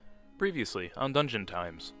Previously on Dungeon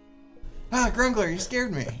Times. Grunkler, you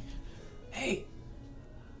scared me. Hey,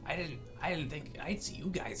 I didn't think I'd see you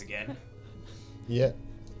guys again. Yeah.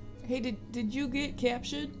 Hey, did you get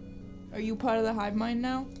captured? Are you part of the hive mind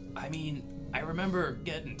now? I mean, I remember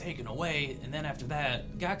getting taken away, and then after that,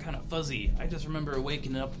 it got kind of fuzzy. I just remember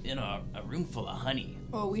waking up in a room full of honey.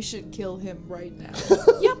 Oh, we should kill him right now.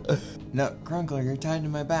 Yep. No, Grunkler, you're tied to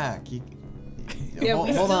my back. Yeah,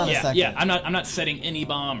 hold on a second. Yeah. I'm not setting any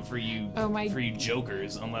bomb for you, Oh, for you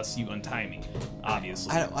jokers, unless you untie me.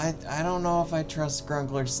 Obviously. I don't know if I trust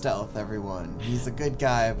Grunkler's stealth, everyone. He's a good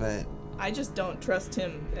guy, but... I just don't trust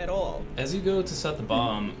him at all. As you go to set the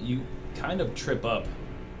bomb, you kind of trip up,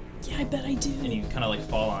 Yeah, I bet I do. and you kind of like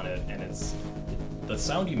fall on it, and the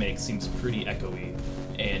sound you make seems pretty echoey,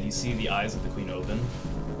 and you see the eyes of the queen open.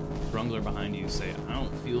 Brungler behind you say, "I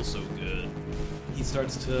don't feel so good." He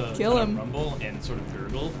starts to Kill kind of him. rumble and sort of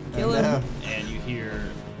gurgle, Kill him. and you hear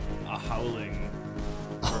a howling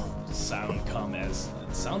sound come as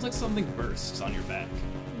it sounds like something bursts on your back.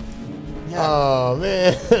 Yeah. Oh,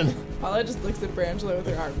 man. Paulette just looks at Brangelo with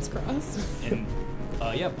her arms crossed. And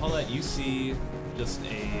Paulette, you see just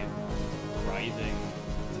a writhing,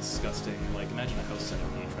 disgusting, like imagine a house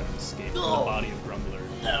centipede trying to escape from the body of Grumbler.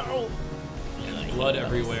 No. And blood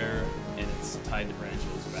everywhere, and it's tied to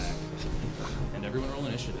Brangelo's back. And everyone roll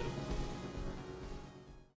initiative.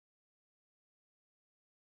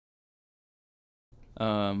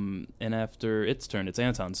 And after its turn, it's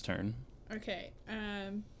Anton's turn. Okay.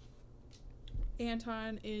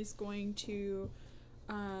 Anton is going to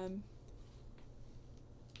blah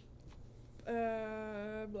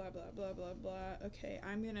blah blah blah blah. Okay, I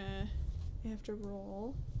have to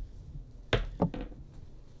roll.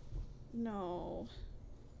 No.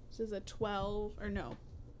 This is a 12 or no.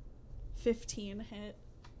 15 hit.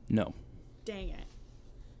 No. Dang it.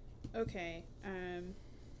 Okay.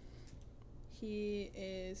 He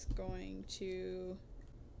is going to,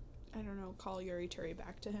 I don't know, call Yuri Turi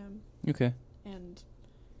back to him Okay. and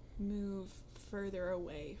move further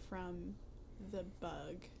away from the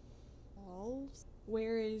bug walls.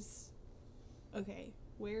 Where is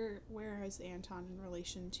Anton in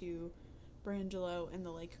relation to Brangelo and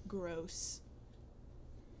the like gross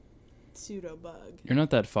pseudo bug? You're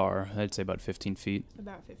not that far. I'd say about 15 feet.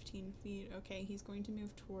 About 15 feet. Okay, he's going to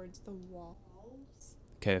move towards the walls.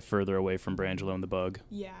 Okay, further away from Brangelo and the bug.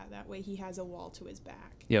 Yeah, that way he has a wall to his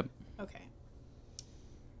back. Yep. Okay.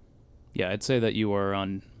 Yeah, I'd say that you're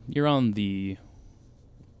on the,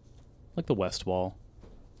 like the west wall.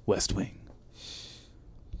 West wing.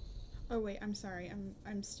 Oh wait, I'm sorry.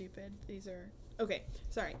 I'm stupid. These are okay.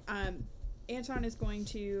 Sorry. Anton is going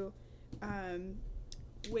to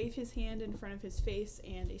wave his hand in front of his face,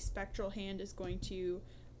 and a spectral hand is going to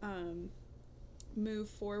move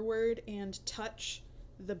forward and touch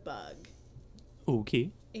the bug.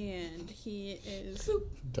 Okay. And he is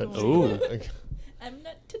Oh. I'm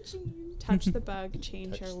not touching you. touch the bug,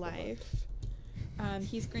 change Touch your the bug. life.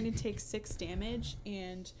 He's going to take 6 damage,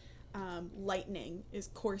 and lightning is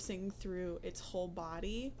coursing through its whole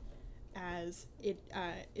body as it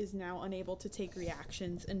is now unable to take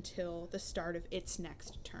reactions until the start of its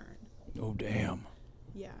next turn. Oh, damn.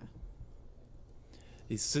 Yeah.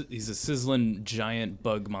 He's a sizzling giant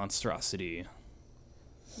bug monstrosity.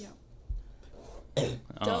 Yeah.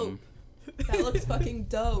 Dope. That looks fucking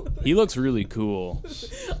dope. He looks really cool.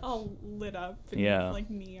 All lit up in Yeah. like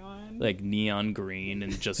neon. Like neon green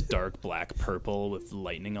and just dark black purple with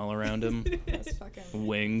lightning all around him. That's fucking... That's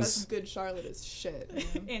Wings. good Charlotte as shit, man.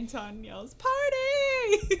 Anton yells,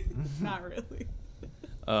 "Party!" Not really.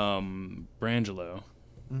 Brangelo.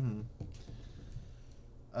 Mm-hmm.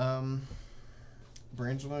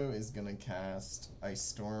 Brangelo is gonna cast Ice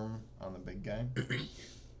Storm on the big guy.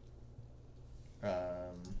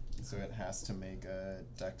 So it has to make a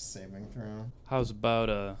Dex saving throw. How's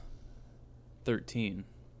about a 13?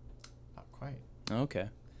 Not quite. Okay.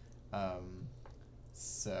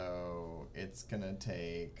 So it's gonna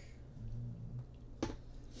take,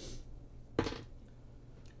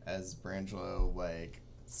 as Brangelo like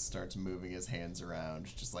starts moving his hands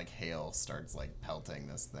around, just like hail starts like pelting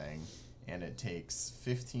this thing, and it takes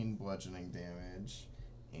 15 bludgeoning damage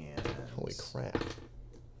and Holy crap.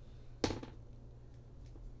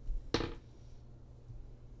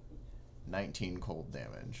 19 cold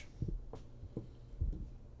damage.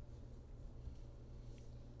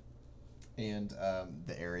 And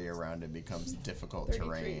the area around it becomes difficult 33.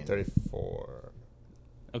 terrain. 34.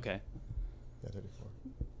 Okay. Yeah, 34.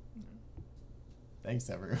 Thanks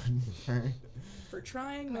everyone For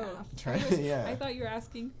trying math. trying. Yeah. I thought you were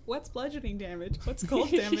asking, what's bludgeoning damage? What's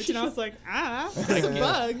cold damage? And I was like, it's a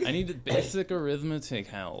bug. I need basic arithmetic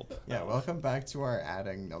help. Yeah, welcome back to our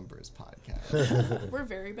adding numbers podcast. We're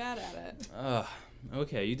very bad at it.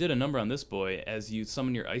 Okay, you did a number on this boy. As you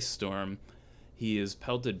summon your ice storm, he is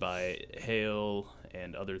pelted by hail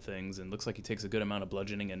and other things, and looks like he takes a good amount of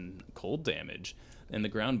bludgeoning and cold damage. And the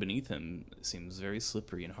ground beneath him seems very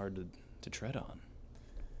slippery and hard to tread on.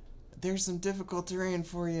 There's some difficult terrain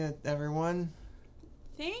for you, everyone.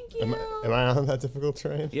 Thank you. Am I on that difficult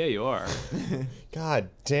terrain? Yeah, you are. God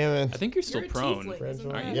damn it. I think you're still You're a prone. tiefling, isn't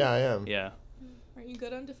Brangelo? that? Yeah, I am. Yeah. Aren't you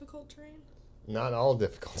good on difficult terrain? Not all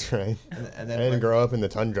difficult terrain. And I didn't grow up in the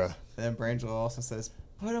tundra. then Brangelo also says,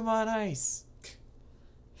 "Put him on ice."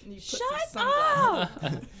 And you put Shut some sunglasses up!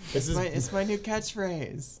 on. This is It's my new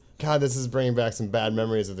catchphrase. God. This is bringing back some bad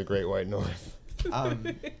memories of the Great White North.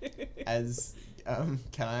 Can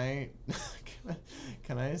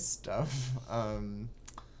I stuff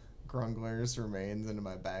Grungler's remains into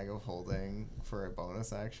my bag of holding for a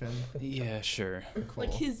bonus action? Yeah, sure. Cool.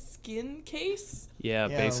 Like his skin case? Yeah,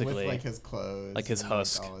 basically. with like his clothes, Like his and,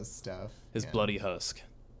 husk. all his stuff, His Yeah. bloody husk.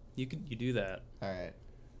 You do that. All right,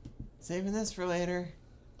 saving this for later.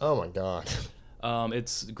 Oh my God.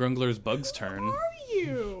 It's Grungler's bug's turn. Who are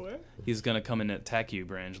you? He's gonna come and attack you,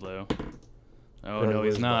 Brangelo. Oh no,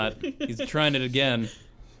 Grungler's he's not. He's trying it again.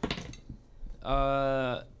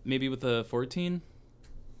 Maybe with a 14?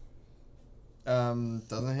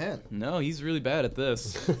 Doesn't hit. No, he's really bad at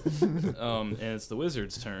this. And it's the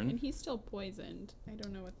wizard's And turn. he's still poisoned. I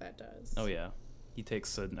don't know what that does. Oh yeah, he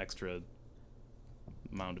takes an extra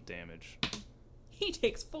amount of damage. He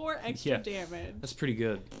takes 4 extra Yeah. damage. That's pretty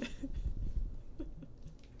good.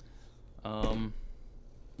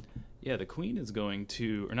 Yeah, the queen is going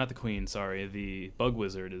to, or not the queen, sorry, the bug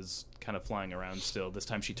wizard is kind of flying around still. This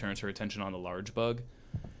time she turns her attention on the large bug.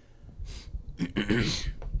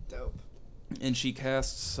 Dope. And she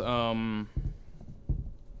casts, oh,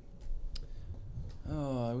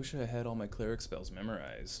 I wish I had all my cleric spells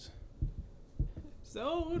memorized.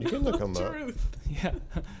 Zone You can look of 'em up. truth. Yeah.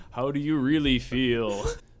 How do you really feel?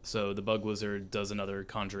 So the bug wizard does another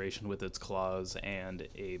conjuration with its claws, and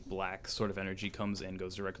a black sort of energy comes and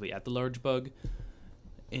goes directly at the large bug.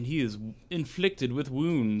 And he is inflicted with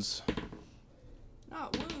wounds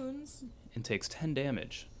Not wounds. and takes 10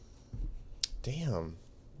 damage. Damn.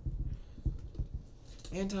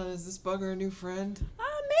 Anton, is this bug our new friend?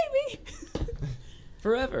 Maybe.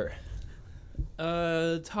 Forever.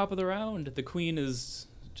 Top of the round, the queen is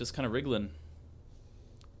just kind of wriggling.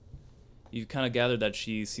 You kind of gathered that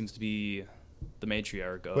she seems to be the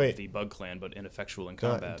matriarch of Wait. the bug clan, but ineffectual in Do I,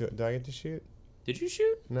 combat. do I get to shoot? Did you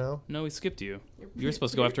shoot? No. No, he skipped you. You were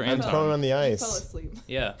supposed to go after I'm Anton. prone on the You fell ice. asleep.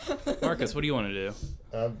 Yeah. Marcus, what do you want to do?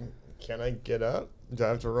 Can I get up? Do I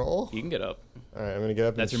have to roll? You can get up. All right, I'm gonna get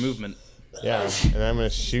up. That's your and movement. Yeah, and I'm gonna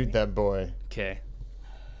shoot that boy. Okay.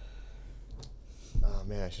 Oh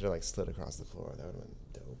man, I should have like slid across the floor. That would have been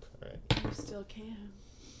dope. All right. You still can.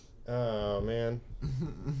 Oh man.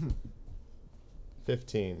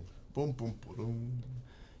 15. Boom, boom, boom.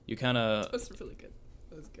 You kind of, That was really good.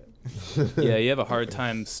 That was good. yeah, you have a hard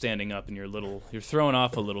time standing up, and you're thrown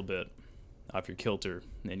off a little bit off your kilter,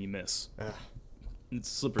 and you miss. Ah, It's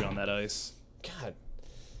slippery on that ice. God.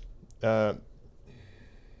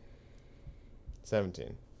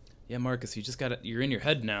 17. Yeah, Marcus, you're in your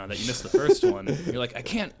head now that you missed the first one. You're like, I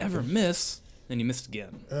can't ever miss. Then you missed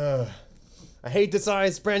again. I hate this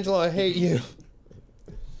ice, Brangelo. I hate you.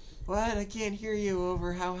 What? I can't hear you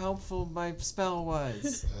over how helpful my spell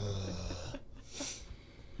was.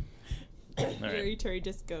 All right. Jerry Terry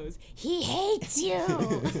just goes, He hates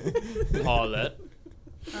you. Paulette.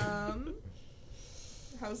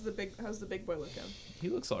 How's the big boy looking? He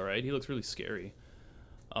looks all right. He looks really scary.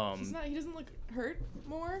 He doesn't look hurt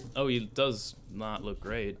more? Oh, he does not look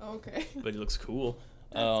great, Oh, okay. but he looks cool.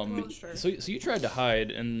 Well, sure. So you tried to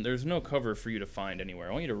hide, and there's no cover for you to find anywhere.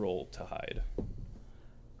 I want you to roll to hide.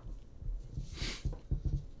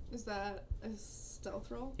 Is that a stealth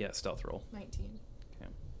roll? Yeah, stealth roll. 19.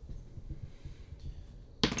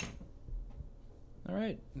 Okay. All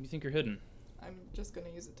right. You think you're hidden? I'm just gonna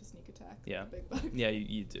use it to sneak attack. Yeah. The big bug. Yeah,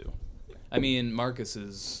 you do. I mean, Marcus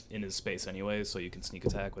is in his space anyway, so you can sneak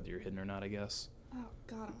attack whether you're hidden or not, I guess. Oh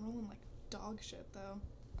god, I'm rolling like dog shit though.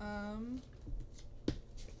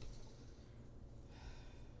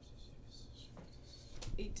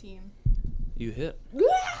 18. You hit.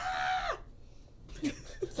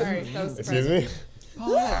 Sorry, that was Excuse surprising. me?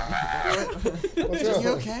 Paulette, What's are wrong? you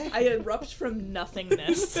okay? I erupt from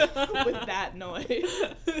nothingness with that noise.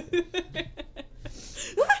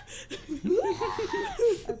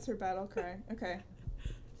 I'll cry. Okay.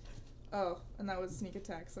 Oh, and that was sneak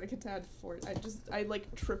attack, so I get to add 4. I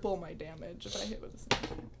like triple my damage if I hit with a sneak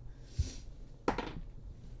attack.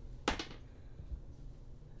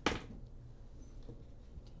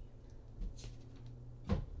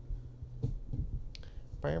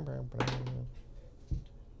 Bam, bam, bam.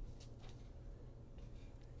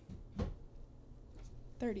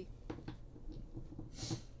 30.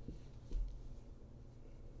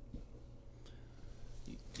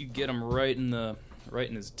 You get him right in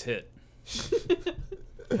his tit.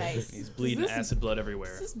 Nice. He's bleeding acid blood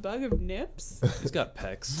everywhere. Is this bug of nips? He's got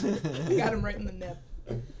pecs. I got him right in the nip.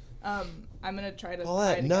 I'm gonna try to Paulette,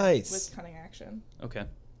 hide again nice. with cunning action. Okay.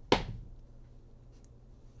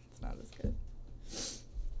 It's not as good. It's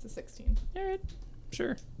a 16. All right.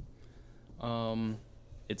 Sure.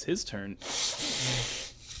 It's his turn.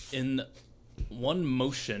 In one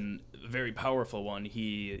motion, very powerful one,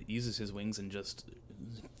 he uses his wings and just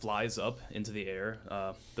flies up into the air.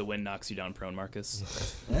 The wind knocks you down prone,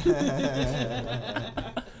 Marcus.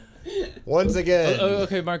 Once again.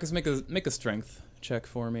 Okay, Marcus, make a strength check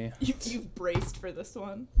for me. You've braced for this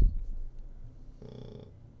one.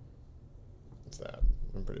 What's that?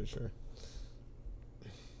 I'm pretty sure.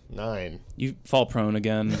 9. You fall prone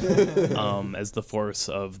again as the force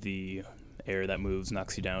of the air that moves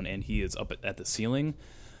knocks you down, and he is up at the ceiling.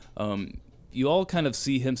 You all kind of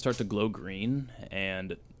see him start to glow green,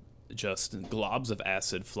 and just globs of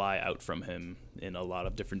acid fly out from him in a lot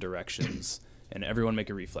of different directions. And everyone make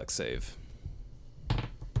a reflex save.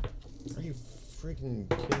 Are you freaking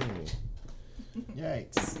kidding me?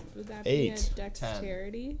 Yikes. Would that 8. be a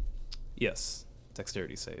dexterity? Yes,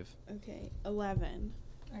 dexterity save. Okay, 11.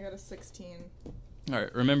 I got a 16. All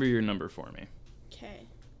right, remember your number for me. Okay.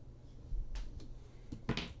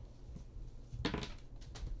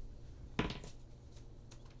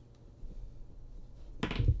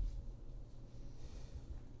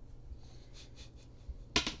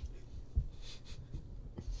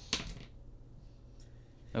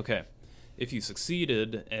 Okay, if you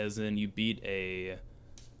succeeded, as in you beat a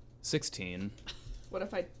 16, What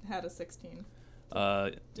if I had a 16?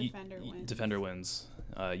 Defender wins.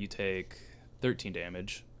 You take 13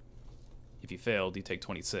 damage. If you failed, you take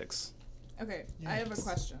 26. Okay, I have a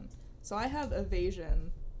question. So I have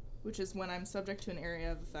evasion, which is when I'm subject to an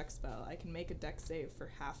area of effect spell, I can make a dex save for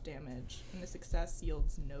half damage, and the success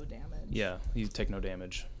yields no damage. Yeah, you take no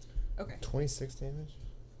damage. Okay. 26 damage?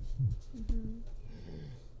 Mm-hmm.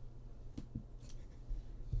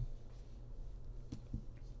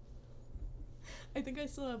 I think I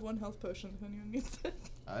still have 1 health potion if anyone needs it.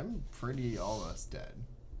 I'm pretty almost dead.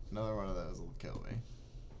 Another one of those will kill me.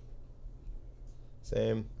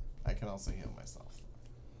 Same. I can also heal myself.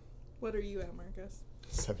 What are you at, Marcus?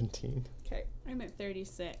 17. Okay. I'm at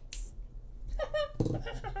 36.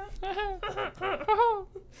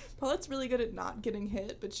 Paulette's really good at not getting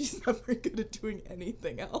hit, but she's not very good at doing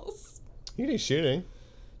anything else. You did shooting.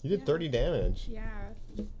 You did Yeah. 30 damage. Yeah.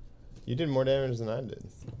 You did more damage than I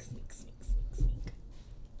did. Sneak, sneak, sneak, sneak,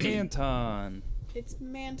 sneak. Anton! It's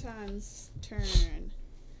Manton's turn.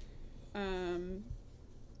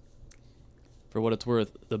 For what it's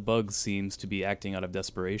worth, the bug seems to be acting out of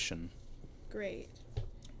desperation. Great.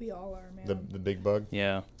 We all are, man. The big bug.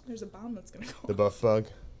 Yeah. There's a bomb that's gonna go The off. buff bug.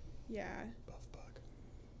 Yeah. Buff bug.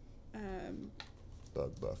 Um,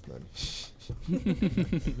 Buff man.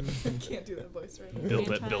 I can't do that voice right now.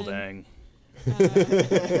 Bildang.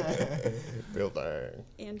 Building.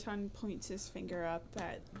 Anton points his finger up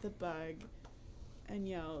at the bug and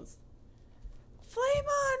yells, "Flame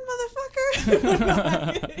on,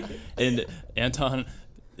 motherfucker!" And Anton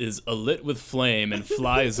is alit with flame and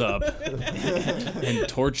flies up and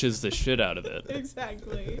torches the shit out of it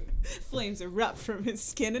Exactly. Flames erupt from his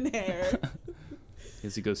skin and hair.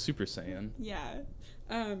 as he goes Super Saiyan. Yeah.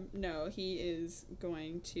 No, he is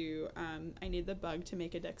going to, I need the bug to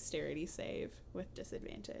make a dexterity save with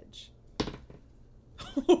disadvantage.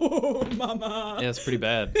 Oh, mama. Yeah, it's pretty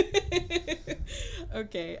bad.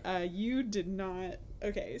 Okay, you did not.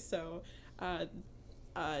 Okay, so a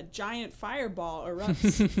giant fireball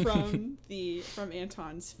erupts from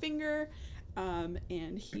Anton's finger,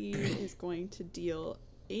 and he is going to deal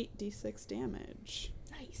 8d6 damage.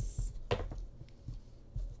 Nice.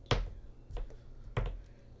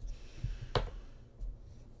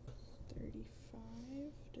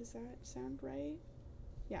 35. Does that sound right?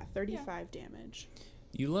 Yeah, 35 damage.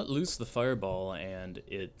 You let loose the fireball, and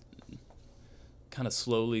it kind of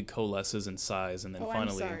slowly coalesces in size, and then I'm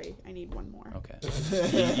finally. sorry. I need one more.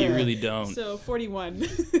 Okay. you really don't. So 41.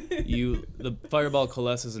 The fireball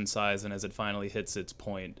coalesces in size, and as it finally hits its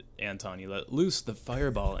point, Anton, you let loose the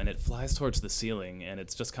fireball, and it flies towards the ceiling, and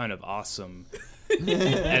it's just kind of awesome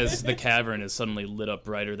as the cavern is suddenly lit up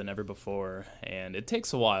brighter than ever before. And it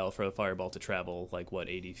takes a while for the fireball to travel,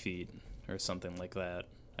 80 feet or something like that.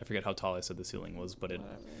 I forget how tall I said the ceiling was, but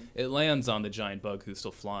it lands on the giant bug who's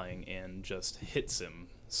still flying and just hits him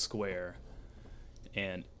square,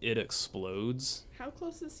 and it explodes. How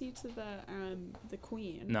close is he to the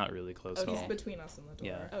queen? Not really close at Okay. He's all. between us and the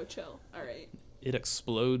door. Yeah. Oh, chill. All right. It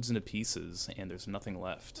explodes into pieces, and there's nothing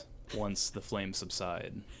left once the flames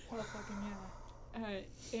subside. Oh, fucking yeah.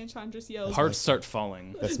 Anton just yells. Hearts start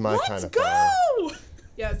falling. That's my kind of fire. Go!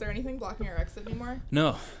 Yeah, is there anything blocking our exit anymore?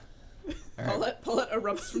 No. Paulette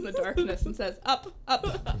erupts from the darkness and says, up, up.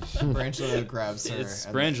 Brangelo grabs her. It's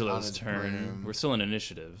and on Brangelo's his turn. broom. We're still in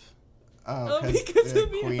initiative. Oh, because because the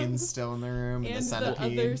of you. queen's still in the room. And the the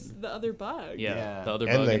centipede. other bug. Yeah, Yeah. the other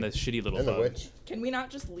And bug the- and the shitty little And the bug. witch. Can we not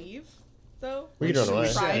just leave, though? We can run Should we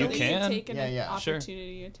away. try You to can. Take an Yeah, sure.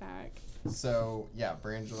 opportunity attack. So yeah,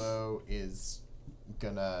 Brangelo is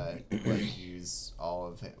gonna use all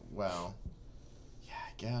of it. Well, yeah,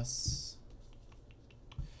 I guess.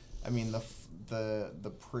 I mean the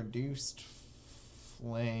produced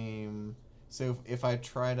flame. So if I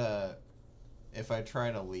try to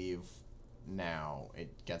leave now,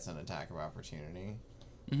 it gets an attack of opportunity.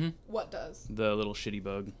 Mm-hmm. What does? The little shitty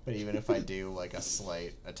bug. But even if I do a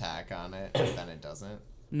slight attack on it, then it doesn't.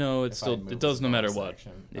 No, If I move it does no the matter bonus what.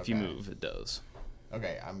 action. If you Okay. move, it does.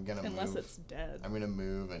 Okay, I'm gonna Unless move. it's dead. I'm gonna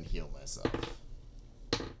move and heal myself.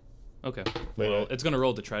 Okay. Wait, Well, wait. it's gonna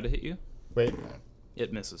roll to try to hit you. Wait. Okay.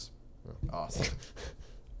 It misses. Awesome.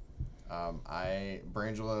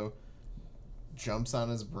 Brangelo jumps on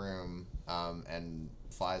his broom and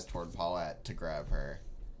flies toward Paulette to grab her.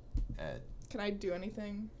 Can I do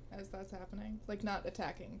anything as that's happening? Like, not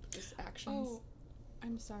attacking, but just actions. Oh,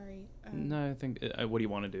 I'm sorry. No, I think. What do you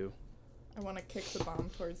want to do? I want to kick the bomb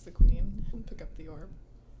towards the queen and pick up the orb.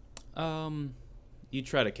 You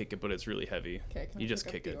try to kick it, but it's really heavy. Okay, can You I just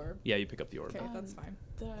pick kick up it. the orb? Yeah, you pick up the orb. Okay, that's fine.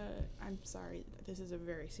 I'm sorry. This is a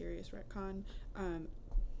very serious retcon.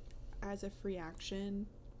 As a free action,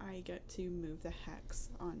 I get to move the hex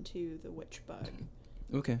onto the witch bug,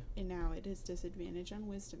 Okay. and now it is disadvantage on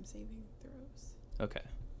wisdom saving throws. Okay.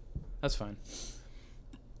 That's fine.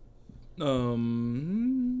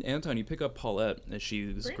 Anton, you pick up Paulette as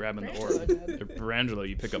she's grabbing the orb. Brangelo Or Brangelo,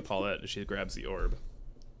 you pick up Paulette as she grabs the orb.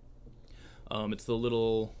 It's the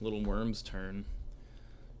little worm's turn.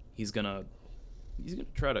 He's gonna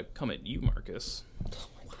try to come at you, Marcus.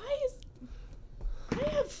 Why is... I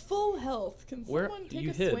have full health. Can Where- someone take you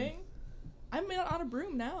a hid. swing? I'm on a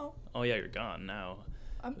broom now. Oh yeah, you're gone now.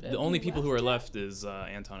 The Have only you people who are yet? left is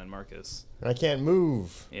Anton and Marcus. I can't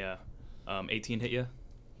move. Yeah. 18 hit you.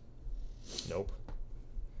 Nope.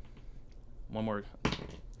 One more.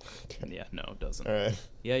 Yeah, no, it doesn't. All right.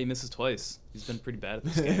 Yeah, he misses twice. He's been pretty bad at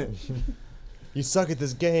this game. You suck at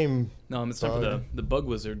this game. No, it's time for Dog. the bug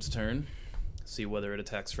wizard's turn. See whether it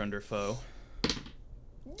attacks friend or foe.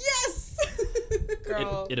 Yes!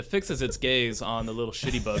 Girl. It affixes its gaze on the little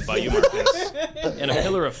shitty bug by you, Marcus, and a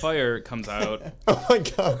pillar of fire comes out Oh my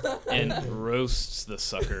god. and roasts the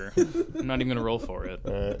sucker. I'm not even gonna roll for it.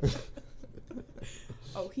 All right.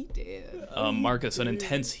 Oh, he did. Marcus, an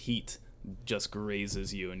intense heat just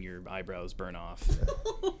grazes you, and your eyebrows burn off.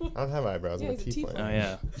 I don't have eyebrows. Yeah, I'm a he's a tiefling. Oh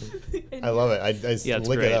yeah. And I love it. I just Yeah, it's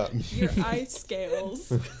lick great. it up. your eye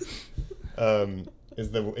scales. Is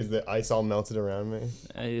the ice all melted around me?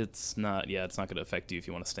 It's not. Yeah, it's not gonna affect you if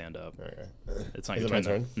you want to stand up. Okay. It's not Is your it my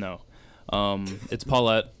turn. turn? No. It's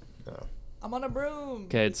Paulette. Oh. I'm on a broom.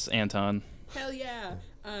 Okay, it's Anton. Hell yeah.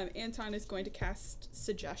 Anton is going to cast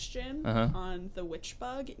Suggestion Uh-huh. on the witch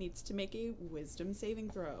bug. It needs to make a wisdom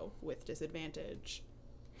saving throw with disadvantage.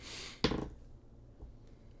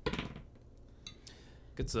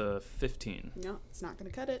 It's a 15. No, it's not going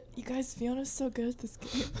to cut it. You guys, Fiona's so good at this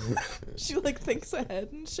game. She thinks ahead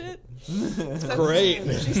and shit. Great.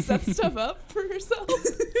 She sets stuff up for herself.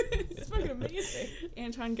 It's fucking amazing.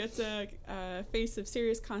 Anton gets a face of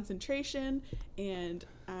serious concentration and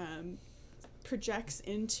projects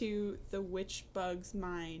into the witch bug's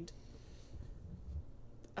mind.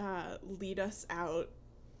 Lead us out.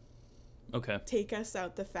 Okay. Take us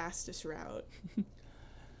out the fastest route.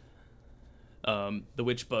 The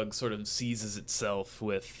witch bug sort of seizes itself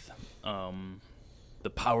with the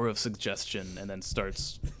power of suggestion and then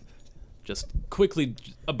starts just quickly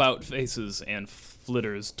about faces and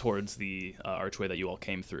flitters towards the archway that you all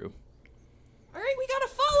came through. All right, we gotta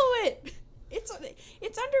follow it. It's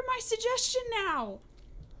under my suggestion now.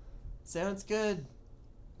 Sounds good.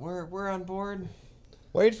 We're on board.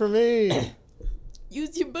 Wait for me.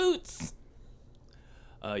 Use your boots.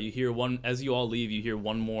 You hear as you all leave, you hear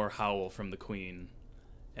one more howl from the queen,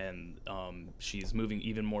 and she's moving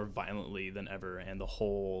even more violently than ever, and the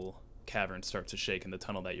whole cavern starts to shake in the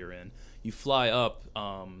tunnel that you're in. You fly up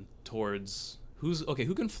towards who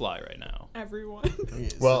can fly right now? Everyone. Okay,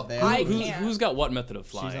 so Well, they I have- can't. Who's got what method of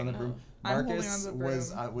flying? She's on the broom. I'm holding Marcus on to the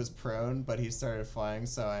broom. was prone, but he started flying,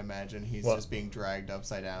 so I imagine he's Well- just being dragged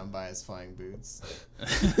upside down by his flying boots.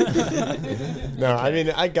 No, I mean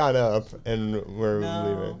I got up and we're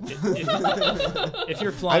No. leaving. If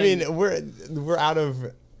you're I flying, mean we're out of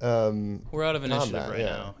we're out of initiative combat, right yeah.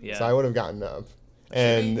 now. Yeah. So I would have gotten up.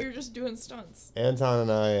 And And you're just doing stunts. Anton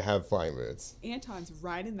and I have flying boots. Anton's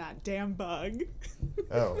riding that damn bug.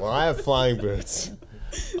 Oh, well I have flying boots.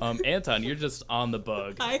 Anton, you're just on the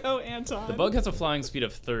bug. Hi-ho, Anton. The bug has a flying speed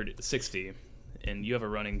of 60, and you have a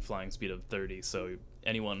running flying speed of 30, so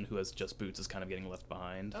anyone who has just boots is kind of getting left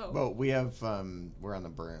behind. Oh. Well, we have we're on the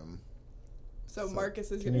broom. So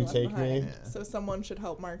Marcus is Can getting you left take behind. me? Yeah. So someone should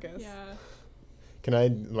help Marcus. Yeah. Can I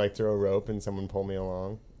like throw a rope and someone pull me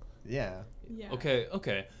along? Yeah. Yeah.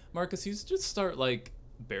 Okay. Marcus, you just start, like,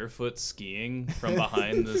 barefoot skiing from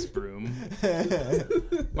behind this broom.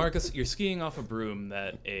 Marcus, you're skiing off a broom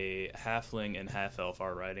that a halfling and half-elf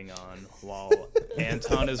are riding on, while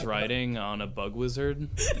Anton is riding on a bug wizard,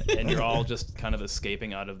 and you're all just kind of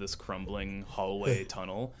escaping out of this crumbling hallway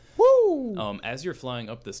tunnel. Woo! As you're flying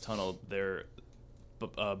up this tunnel,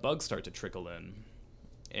 bugs start to trickle in,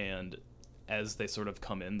 and as they sort of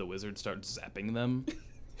come in, the wizard starts zapping them.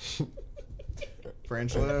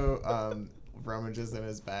 Brangelo rummages in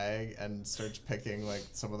his bag and starts picking like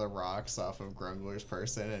some of the rocks off of Grungler's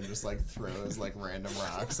person and just like throws like random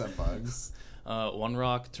rocks at bugs. One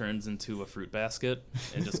rock turns into a fruit basket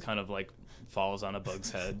and just kind of like falls on a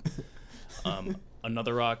bug's head.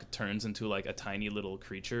 Another rock turns into like a tiny little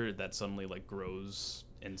creature that suddenly like grows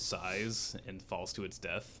in size and falls to its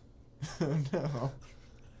death. Oh no.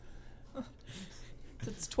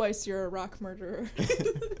 That's twice you're a rock murderer.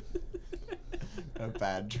 A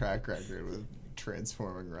bad track record with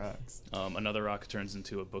transforming rocks. Another rock turns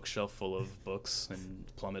into a bookshelf full of books and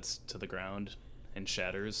plummets to the ground and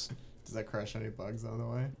shatters. Does that crush any bugs on the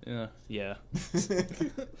way? Yeah.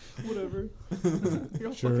 Whatever. You're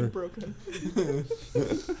all Sure. fucking broken.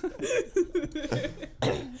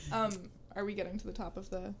 Are we getting to the top of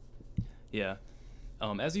the... Yeah.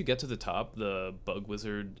 As you get to the top, the bug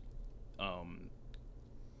wizard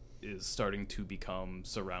is starting to become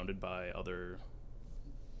surrounded by other,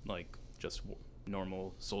 like, just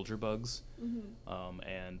normal soldier bugs. Mm-hmm.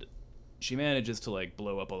 And she manages to, like,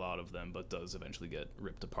 blow up a lot of them, but does eventually get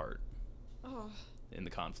ripped apart Oh. in the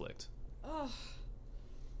conflict. Oh.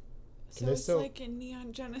 So Can I it's still- like in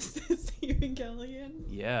Neon Genesis Evangelion.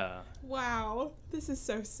 Yeah. Wow. This is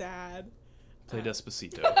so sad. Play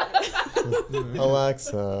Despacito.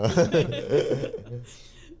 Alexa.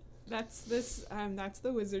 That's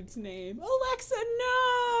the wizard's name. Alexa,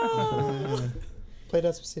 no! Play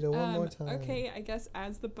Despacito one more time. Okay, I guess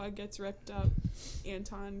as the bug gets ripped up,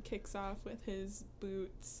 Anton kicks off with his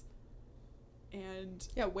boots. And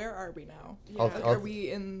Yeah, where are we now? yeah, Like, are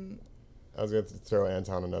we in I was going to throw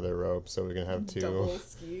Anton another rope so we can have two. double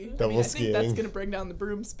ski? Double I think that's skiing. going to bring down the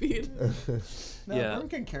broom speed. No, Yeah. broom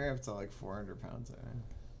can carry up to like 400 pounds, I think.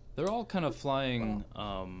 They're all kind of flying.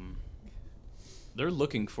 They're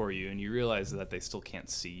looking for you, and you realize that they still can't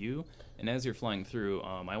see you. And as you're flying through,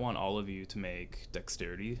 I want all of you to make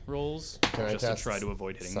dexterity rolls Can I just to cast try to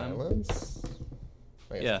avoid hitting them. silence?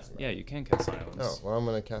 I guess Yeah, that's yeah, you can cast silence Oh, well, I'm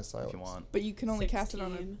going to cast silence. if you want. But you can only cast it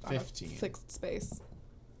on 16. a 15. fixed space.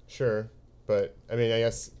 Sure, but I mean, I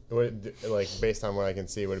guess like based on what I can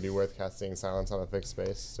see, would it be worth casting silence on a fixed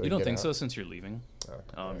space? So You we don't get think out? so since you're leaving.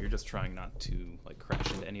 Okay. You're just trying not to like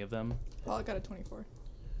crash into any of them. Well, I got a 24.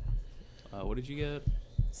 What did you get?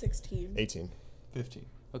 16. 18. 15.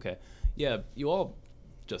 Okay. Yeah, you all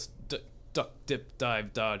just duck, dip,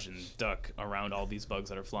 dive, dodge, and duck around all these bugs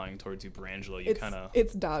that are flying towards you. Brangelo, you kind of...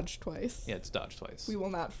 It's dodge twice. Yeah, it's dodge twice. We will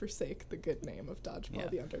not forsake the good name of Dodgeball, Yeah.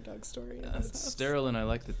 the underdog story. in It's this house. sterile and I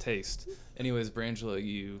like the taste. Anyways, Brangelo,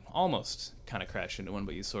 you almost kind of crash into one,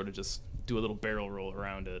 but you sort of just do a little barrel roll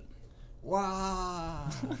around it. Wow.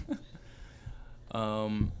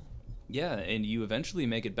 Yeah, and you eventually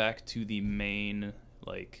make it back to the main,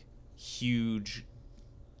 like, huge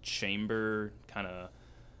chamber kind of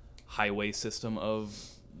highway system of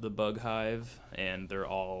the bug hive, and they're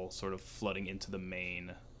all sort of flooding into the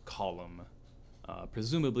main column,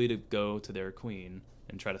 presumably to go to their queen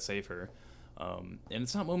and try to save her. And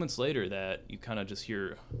it's not moments later that you kind of just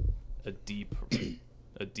hear a deep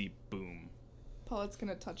boom. Paulette's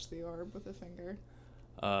gonna touch the orb with a finger.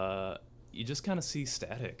 You just kind of see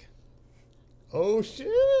static. Oh shit!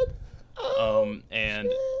 And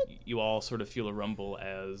you all sort of feel a rumble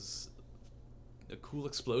as a cool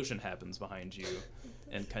explosion happens behind you,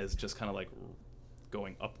 and just kind of like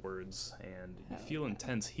going upwards, and you feel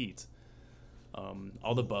intense heat.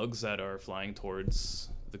 All the bugs that are flying towards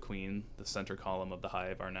the queen, the center column of the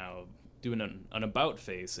hive, are now doing an about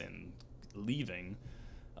face and leaving.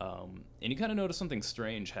 And you kind of notice something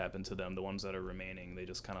strange happen to them. The ones that are remaining, they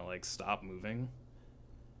just kind of like stop moving,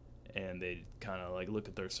 and they kind of like look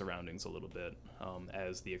at their surroundings a little bit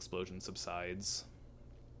as the explosion subsides.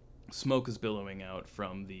 Smoke is billowing out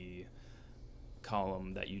from the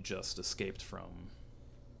column that you just escaped from,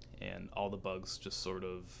 and all the bugs just sort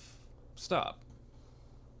of stop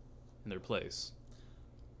in their place.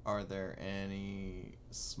 Are there any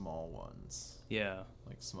small ones? Yeah.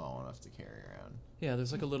 Like small enough to carry around? Yeah,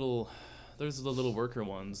 there's the little worker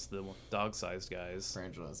ones, the dog-sized guys.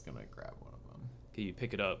 Brangelo is gonna grab one of them. Okay, you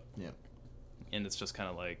pick it up. Yep. And it's just kind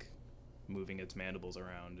of like moving its mandibles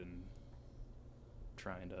around and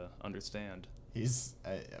trying to understand.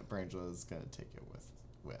 Brangelo is gonna take it with.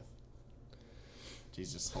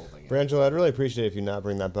 She's just holding it. Brangelo, I'd really appreciate if you not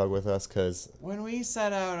bring that bug with us, because When we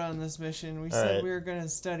set out on this mission, we said right. we were gonna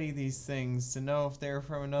study these things to know if they were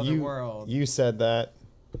from another world. you said that.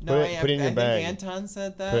 No, put it in your I bag. think Anton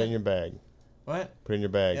said that. Put it in your bag. What? Put it in your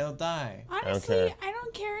bag. It'll die. Honestly, care. I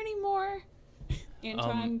don't care anymore.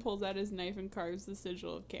 Anton pulls out his knife and carves the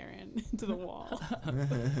sigil of Karen into the wall.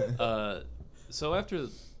 So after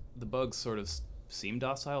the bugs sort of seem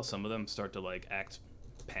docile, some of them start to like act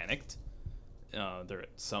panicked.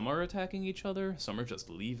 Some are attacking each other, some are just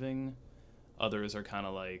leaving. Others are kind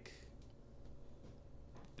of like,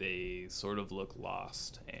 they sort of look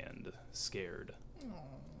lost and scared.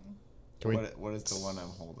 What does the one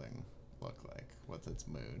I'm holding look like? What's its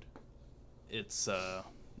mood? It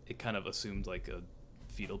kind of assumed like a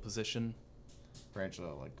fetal position.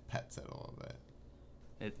 Brangelo like pets it a little bit.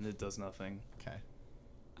 It does nothing. Okay.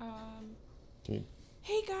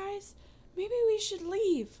 Hey guys, maybe we should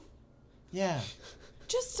leave. Yeah.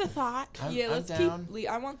 Just a thought. I'm let's down.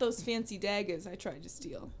 I want those fancy daggers I tried to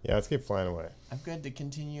steal. Yeah, let's keep flying away. I'm good to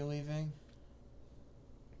continue leaving.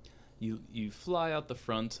 You fly out the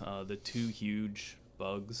front. The two huge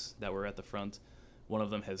bugs that were at the front, one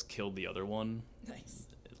of them has killed the other one. Nice.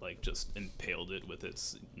 It, like, just impaled it with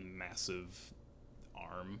its massive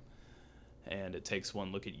arm. And it takes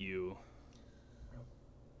one look at you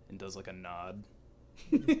and does like a nod.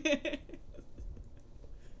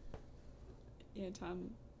 Anton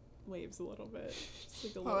waves a little bit. Just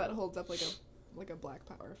like a Paulette little. holds up like a black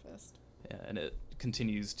power fist. Yeah, and it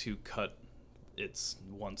continues to cut its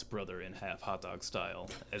once brother in half hot dog style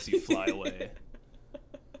as you fly away.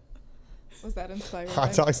 Was that inspired?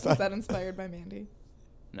 Hot dog style? Was that inspired by Mandy?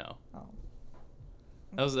 No. Oh.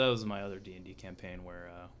 That was my other D&D campaign where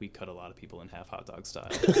we cut a lot of people in half hot dog style.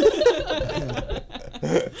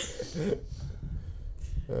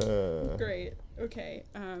 Great. Okay.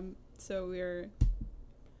 So we're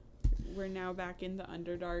now back in the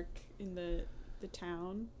Underdark in the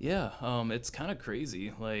town. Yeah, it's kind of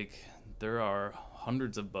crazy. Like, there are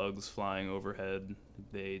hundreds of bugs flying overhead.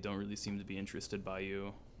 They don't really seem to be interested by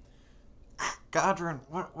you. Godrin,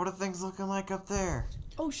 what are things looking like up there?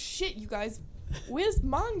 Oh shit, you guys. Where's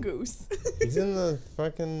Mongoose? He's in the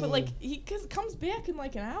fucking... But like he comes back in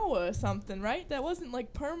like an hour or something, right? That wasn't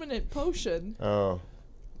like permanent potion. Oh.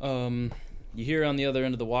 You hear on the other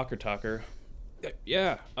end of the walker talker,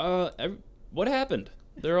 yeah, what happened?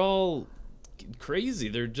 They're all crazy.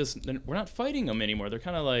 We're not fighting them anymore. They're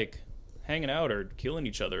kind of like hanging out or killing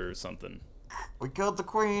each other or something. We killed the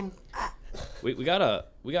queen. We got a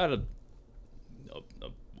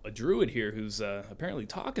druid here who's apparently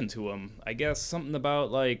talking to him. I guess something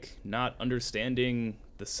about like not understanding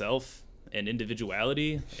the self and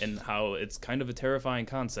individuality and how it's kind of a terrifying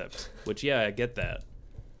concept. Which, yeah, I get that.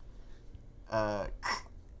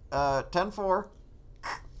 10-4.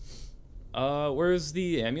 Where's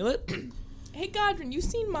the amulet? Hey Godrin, you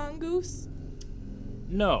seen Mongoose?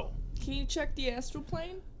 No. Can you check the astral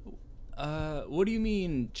plane? What do you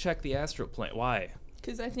mean check the astral plane? Why?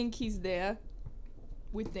 Because I think he's there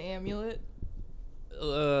with the amulet.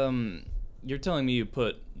 You're telling me you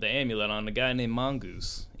put the amulet on a guy named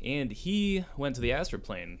Mongoose, and he went to the astral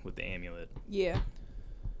plane with the amulet. Yeah.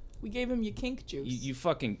 We gave him your kink juice. You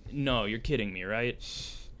fucking... No, you're kidding me, right?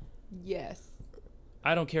 Yes.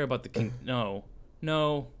 I don't care about the kink... No.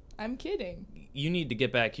 I'm kidding. You need to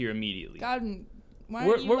get back here immediately. Godrin, Why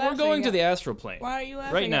We're are you we're laughing going to at- the astral plane. Why are you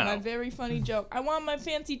laughing Right at now. my very funny joke? I want my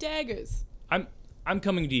fancy daggers. I'm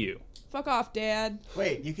coming to you. Fuck off, Dad.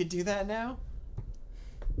 Wait, you could do that now?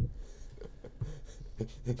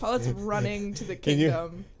 Paulette's running to the Can you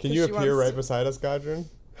kingdom. can 'cause you she appear wants right beside us, Godrin?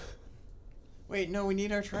 Wait, no, we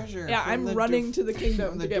need our treasure. Yeah, from I'm the running door- to the kingdom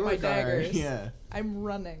from to the get my door guard. daggers. Yeah. I'm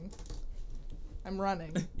running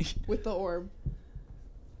with the orb.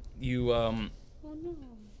 You Oh no.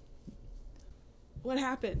 What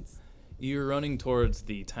happens? You're running towards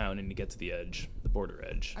the town and you get to the edge, the border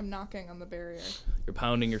edge. I'm knocking on the barrier. You're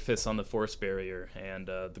pounding your fists on the force barrier, and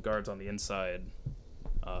the guards on the inside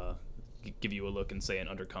give you a look and say in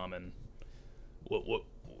Undercommon,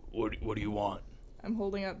 "What do you want?" I'm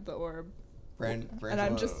holding up the orb, and I'm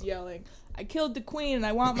Brangelo- just yelling, "I killed the queen and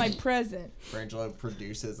I want my present." Brangelo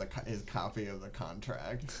produces his copy of the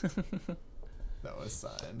contract that was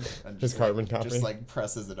signed. And His just, carbon copy? Just like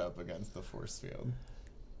presses it up against the force field.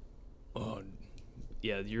 Oh,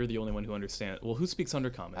 yeah, you're the only one who understands. Well, who speaks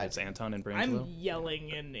Undercommon? It's Anton and Brangelo. I'm yelling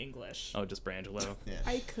in English. Oh, just Brangelo. Yeah.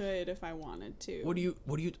 I could if I wanted to. What do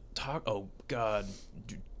you talk? Oh God,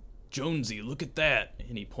 Jonesy, look at that!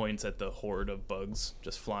 And he points at the horde of bugs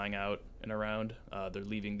just flying out and around. They're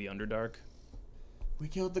leaving the Underdark. We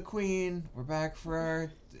killed the queen. We're back for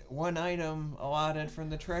our one item allotted from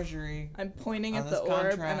the treasury. I'm pointing On at the this orb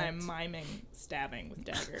contract. and I'm miming stabbing with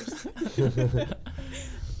daggers.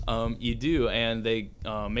 You do, and they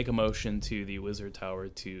make a motion to the wizard tower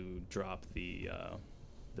to drop the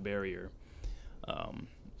barrier.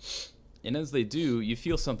 And as they do, you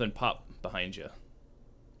feel something pop behind you.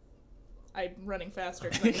 I'm running faster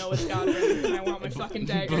because I know it's Godwin and I want my fucking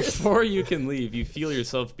daggers. Before you can leave, you feel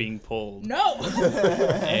yourself being pulled. No!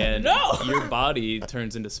 And No! your body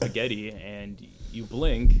turns into spaghetti, and you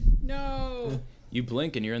blink. No. You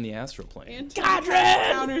blink, and you're in the astral plane. Anton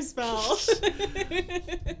Godrin! counterspell.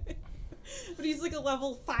 But he's like a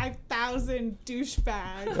level 5,000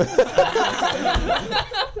 douchebag.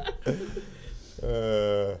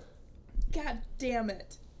 God damn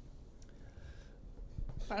it.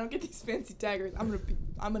 If I don't get these fancy daggers, I'm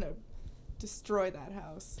gonna destroy that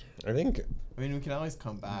house. I think I mean, we can always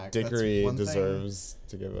come back. Dickory That's one deserves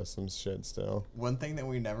to give us some shit still. One thing that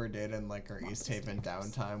we never did in like our East Haven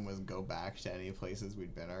downtime was go back to any places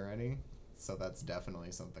we'd been already. So that's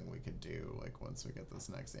definitely something we could do like once we get this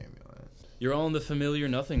next amulet. You're all in the familiar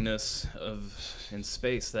nothingness in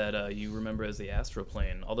space that you remember as the astral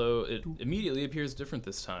plane. Although it immediately appears different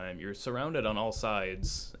this time. You're surrounded on all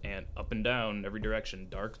sides and up and down every direction,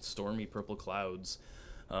 dark, stormy purple clouds.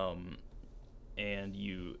 And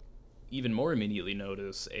you even more immediately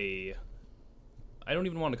notice I don't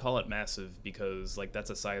even want to call it massive because like that's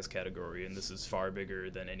a size category, and this is far bigger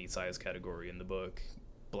than any size category in the book.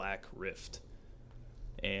 Black rift.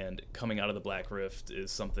 And coming out of the black rift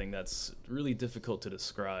is something that's really difficult to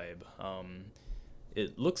describe.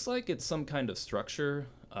 It looks like it's some kind of structure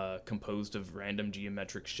composed of random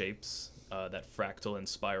geometric shapes that fractal and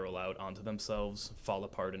spiral out onto themselves, fall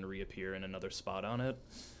apart and reappear in another spot on it.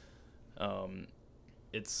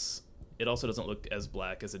 It also doesn't look as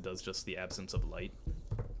black as it does just the absence of light.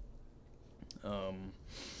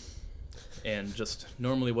 And just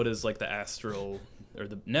normally what is like the astral or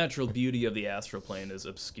the natural beauty of the astral plane is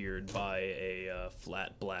obscured by a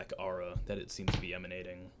flat black aura that it seems to be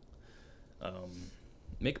emanating.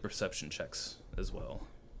 Make perception checks as well.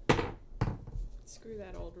 Screw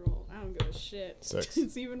that old roll. I don't give a shit. 6.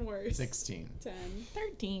 It's even worse. 16. 10.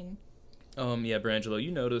 13. Yeah, Brangelo,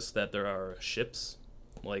 you notice that there are ships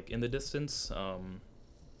like in the distance.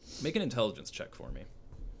 Make an intelligence check for me.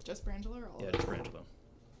 Just Brangelo or all Yeah, of just them? Brangelo.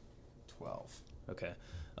 12. Okay.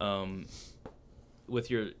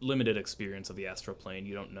 With your limited experience of the astral plane,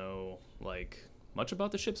 you don't know like much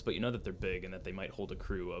about the ships, but you know that they're big and that they might hold a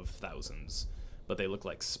crew of thousands. But they look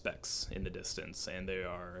like specks in the distance, and they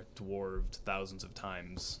are dwarved thousands of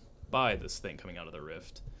times by this thing coming out of the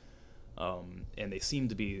rift. And they seem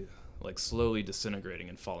to be like slowly disintegrating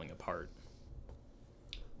and falling apart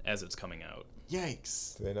as it's coming out.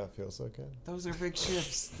 Yikes. Do they not feel so good? Those are big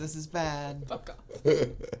ships. This is bad. Fuck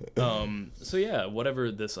off. So yeah,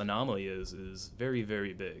 whatever this anomaly is very,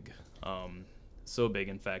 very big. So big,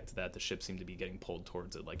 in fact, that the ship seemed to be getting pulled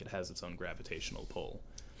towards it, like it has its own gravitational pull.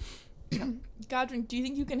 Godwin, do you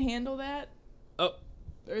think you can handle that? Oh,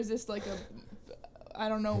 Or is this like I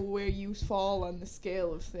don't know where you fall on the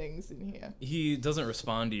scale of things in here. he doesn't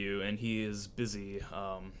respond to you, and he is busy.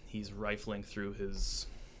 He's rifling through his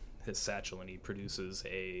satchel, and he produces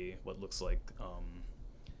what looks like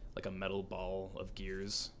a metal ball of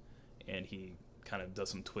gears, and he kind of does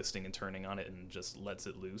some twisting and turning on it and just lets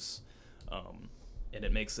it loose. and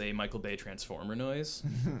it makes a Michael Bay Transformer noise,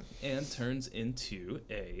 and turns into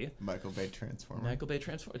a Michael Bay Transformer.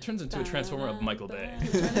 It turns into a Transformer of Michael Bay.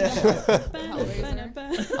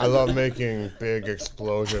 I love making big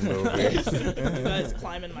explosion movies. Guys,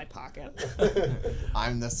 climb in my pocket.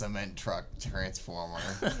 I'm the cement truck Transformer.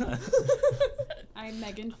 I'm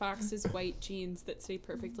Megan Fox's white jeans that stay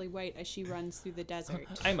perfectly white as she runs through the desert.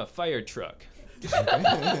 I'm a fire truck.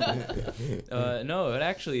 No, it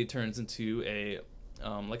actually turns into a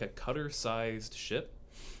like a cutter-sized ship.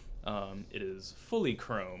 It is fully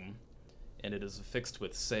chrome, and it is affixed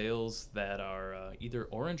with sails that are either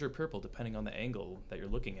orange or purple, depending on the angle that you're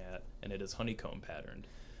looking at, and it is honeycomb patterned.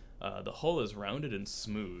 The hull is rounded and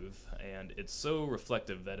smooth, and it's so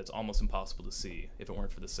reflective that it's almost impossible to see if it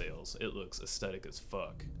weren't for the sails. It looks aesthetic as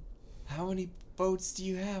fuck. How many boats do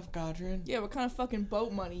you have, Godrin? Yeah, what kind of fucking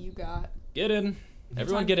boat money you got? Get in.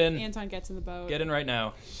 Everyone get in. Anton gets in the boat. Get in right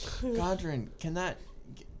now. Godrin,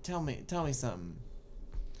 tell me something.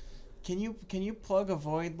 Can you plug a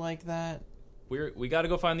void like that? We gotta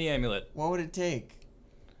go find the amulet. What would it take?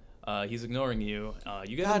 He's ignoring you.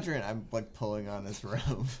 You get Godrin, I'm like pulling on his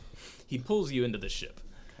robe. He pulls you into the ship.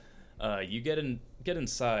 You get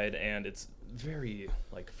inside, and it's very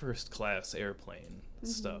like first class airplane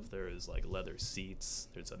stuff. There is like leather seats.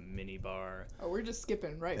 There's a mini bar. Oh, we're just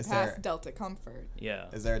skipping right Is past there- Delta Comfort. Yeah.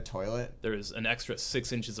 Is there a toilet? There's an extra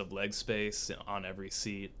 6 inches of leg space on every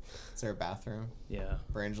seat. Is there a bathroom? Yeah.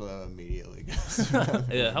 Brangelo immediately goes.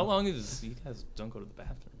 Around. Yeah. How long is you guys don't go to the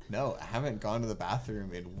bathroom? No, I haven't gone to the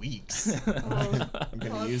bathroom in weeks. Oh. I'm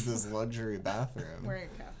gonna use this luxury bathroom. Wearing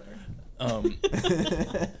a catheter.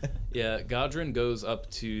 Yeah, Godrin goes up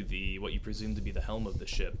to what you presume to be the helm of the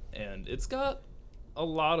ship, and it's got a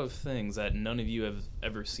lot of things that none of you have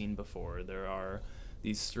ever seen before. There are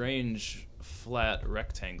these strange flat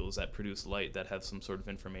rectangles that produce light that have some sort of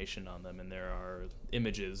information on them, and there are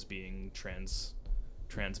images being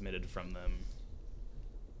transmitted from them.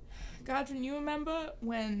 Godrin, you remember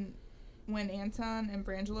when Anton and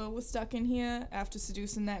Brangelo was stuck in here after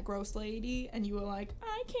seducing that gross lady, and you were like,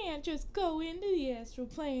 I can't just go into the astral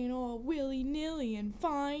plane all willy-nilly and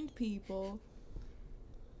find people.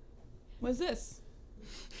 What's this?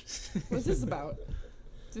 What's this about?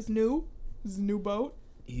 Is this new? Is this a new boat?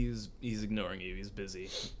 He's ignoring you. He's busy.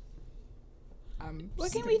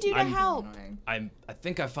 What can we do to help? I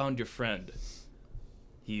think I found your friend.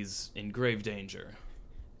 He's in grave danger.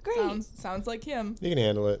 Great. Sounds like him. You can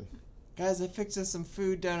handle it. Guys, I fixed us some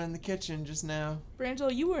food down in the kitchen just now.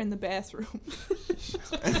 Brangelo, you were in the bathroom.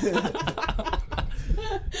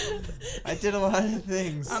 I did a lot of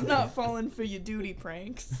things. I'm not falling for your duty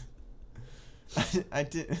pranks. I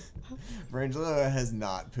did. Brangelo has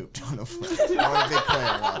not pooped on a plate. I want to be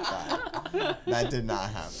clear about that. That did not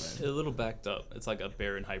happen. A little backed up. It's like a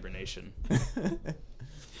bear in hibernation.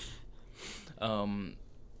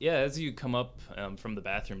 Yeah, as you come up from the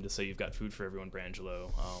bathroom to say you've got food for everyone,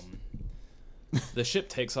 Brangelo, the ship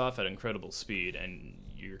takes off at incredible speed, and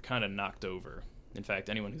you're kind of knocked over. In fact,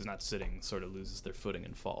 anyone who's not sitting sort of loses their footing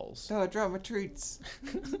and falls. Oh, I dropped my treats.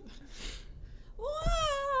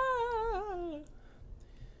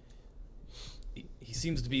 He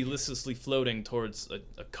seems to be listlessly floating towards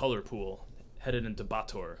a color pool, headed into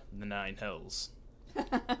Bator, the Nine Hells.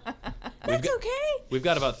 That's okay. We've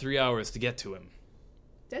got about 3 hours to get to him.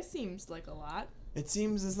 That seems like a lot. It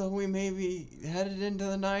seems as though we may be headed into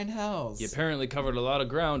the Nine Hells. He apparently covered a lot of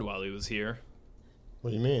ground while he was here.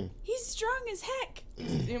 What do you mean? He's strong as heck.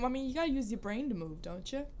 I mean, you gotta use your brain to move, don't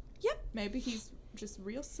you? Yep. Maybe he's just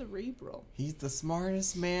real cerebral. He's the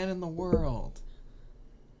smartest man in the world.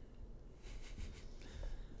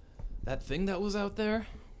 That thing that was out there?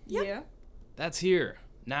 Yep. Yeah. That's here,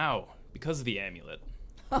 now, because of the amulet.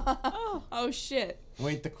 Oh shit.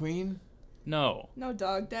 Wait, the queen? No. No,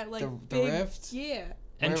 dog. That like The big rift? Yeah.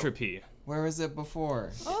 Entropy. Where was it before?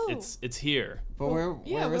 Oh. It's here. But Well,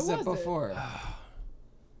 where was it it? before?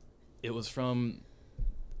 It was from...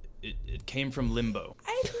 It came from Limbo.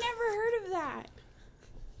 I've never heard of that.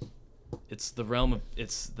 It's the realm of...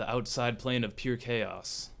 It's the outside plane of pure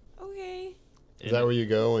chaos. Okay. Is that where you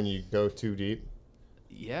go when you go too deep?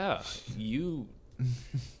 Yeah, you...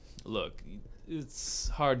 Look, it's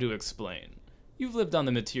hard to explain. You've lived on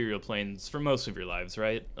the material planes for most of your lives,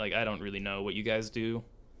 right? Like, I don't really know what you guys do.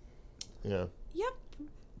 Yeah. Yep.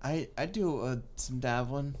 I do some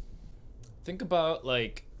dabbling. Think about,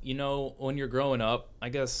 like, you know, when you're growing up, I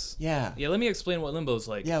guess... Yeah. Yeah, let me explain what Limbo's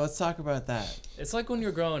like. Yeah, let's talk about that. It's like when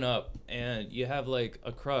you're growing up and you have, like,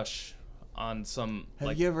 a crush on some... Have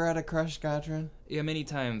like, you ever had a crush, Godrin? Yeah, many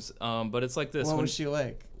times. But it's like this. What when, was she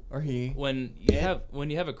like? Or he? when you It?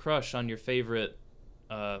 have a crush on your favorite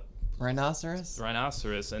Rhinoceros?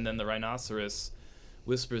 Rhinoceros, and then the rhinoceros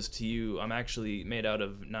whispers to you, I'm actually made out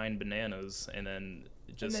of 9 bananas, and then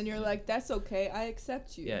just... And then you're like, that's okay, I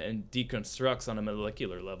accept you. Yeah, and deconstructs on a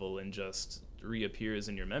molecular level and just reappears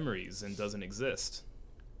in your memories and doesn't exist.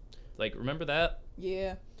 Like, remember that?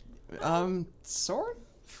 Yeah. Sort?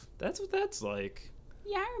 That's what that's like.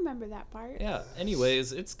 Yeah, I remember that part. Yeah,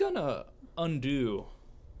 anyways, it's gonna undo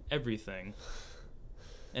everything.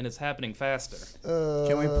 And it's happening faster.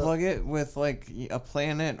 Can we plug it with, like, a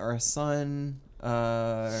planet or a sun,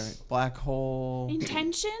 black hole?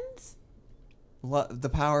 Intentions? The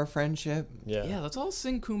power of friendship? Yeah. Yeah, let's all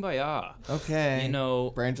sing Kumbaya. Okay. You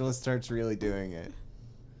know... Brangelo starts really doing it.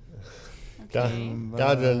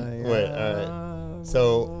 Godrin, wait, alright.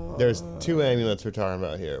 So, there's 2 amulets we're talking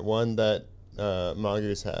about here. One that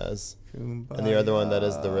Mongoose has, and the other one that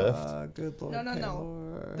is the rift. Good Lord. No.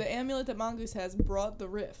 Taylor. The amulet that Mongoose has brought the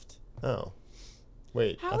rift. Oh.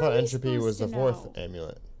 Wait, How I are thought we entropy was the supposed 4th to know?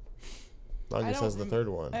 amulet. I Mongoose don't has the 3rd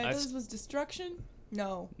one. This was destruction?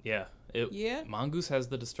 No. Yeah. Yeah? Mongoose has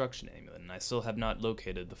the destruction amulet, and I still have not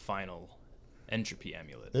located the final entropy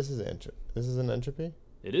amulet. This is an entropy?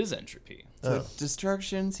 It is entropy. So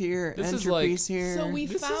destruction's here, This is entropy's like- here. So we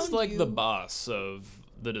This found is like you. the boss of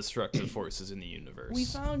the destructive forces in the universe. We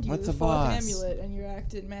found you What's the a 4th boss? amulet and you're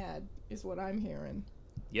acting mad, is what I'm hearing.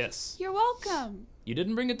 Yes. You're welcome. You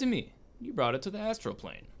didn't bring it to me. You brought it to the astral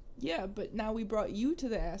plane. Yeah, but now we brought you to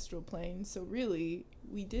the astral plane, so really,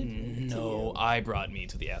 we did bring it to No, you. I brought me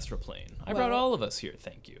to the astral plane. I brought Well- all of us here,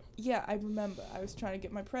 thank you. Yeah, I remember. I was trying to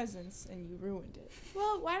get my presents, and you ruined it.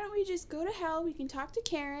 Well, why don't we just go to hell? We can talk to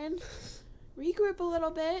Karen, regroup a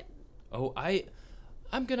little bit. Oh,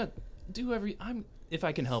 I'm gonna do if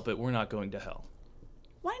I can help it, we're not going to hell.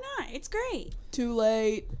 Why not? It's great. Too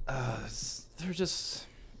late.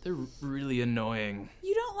 They're really annoying.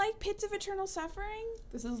 You don't like pits of eternal suffering?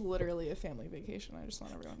 This is literally a family vacation. I just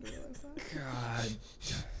want everyone to realize that.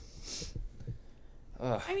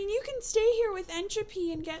 God. I mean, you can stay here with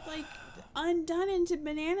entropy and get, like, undone into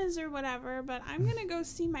bananas or whatever, but I'm gonna go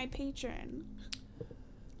see my patron.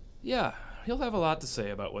 Yeah, he'll have a lot to say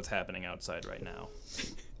about what's happening outside right now.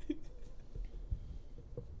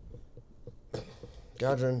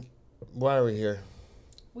 Godrin, why are we here?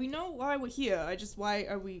 We know why we're here.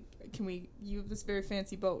 You have this very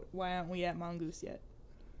fancy boat. Why aren't we at Mongoose yet?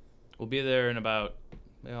 We'll be there in about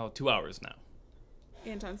 2 hours now.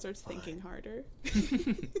 Anton starts thinking harder.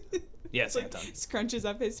 Yes, Like, Anton. scrunches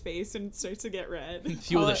up his face and starts to get red.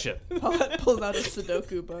 Fuel the ship. Paulette pulls out a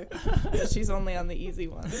Sudoku book. She's only on the easy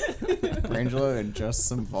one. Brangelo adjusts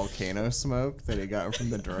some volcano smoke that he got from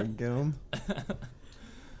the drug guild.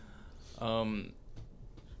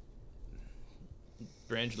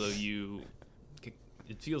 Brangelo,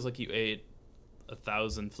 it feels like you ate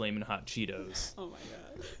 1,000 flaming hot Cheetos, Oh my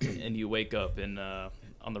god. and you wake up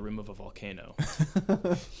on the rim of a volcano,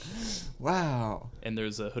 Wow. and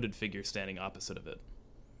there's a hooded figure standing opposite of it.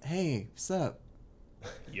 Hey, what's up?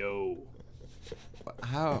 Yo,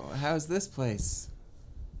 How's this place?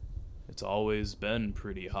 it's always been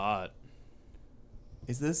pretty hot.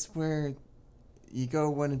 Is this where you go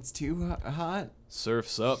when it's too hot?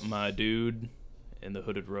 Surf's up, my dude. And the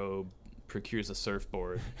hooded robe procures a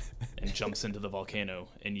surfboard and jumps into the volcano,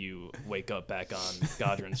 and you wake up back on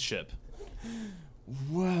Godrin's ship.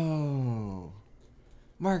 Whoa.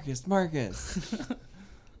 Marcus.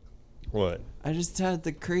 What? I just had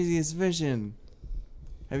the craziest vision.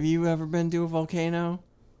 Have you ever been to a volcano?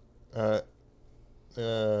 He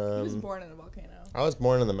was born in a volcano. I was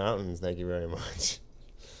born in the mountains, thank you very much.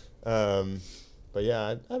 But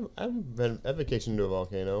yeah, I've vacationed to a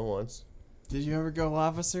volcano once. Did you ever go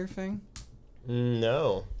lava surfing?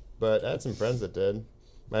 No, but I had some friends that did.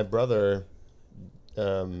 My brother,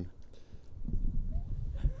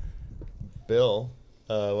 Bill,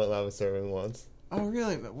 went lava surfing once. Oh,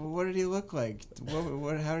 really? What did he look like?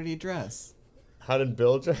 How did he dress? How did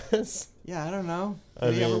Bill dress? Yeah, I don't know. I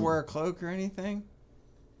Did he ever mean- wear a cloak or anything?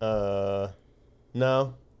 No,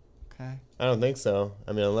 Okay. I don't think so.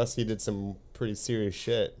 I mean, unless he did some pretty serious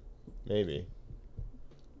shit, maybe.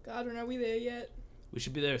 Godwin, are we there yet? We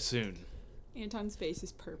should be there soon. Anton's face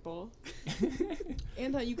is purple.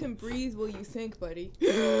 Anton, you can breathe while you think, buddy.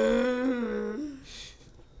 It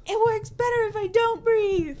works better if I don't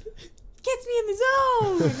breathe. Gets me in the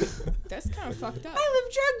zone. That's kind of fucked up. I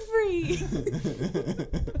live drug free.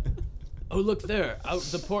 Oh, look there, out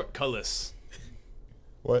the portcullis.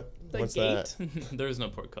 What? The What's gate? There is no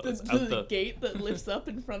portcullis. The, Out the the gate that lifts up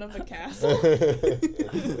in front of a castle.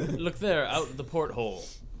 that? look there, out the porthole.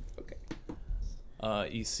 Okay.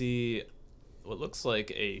 You see what looks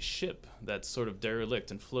like a ship that's sort of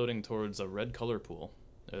derelict and floating towards a red color pool.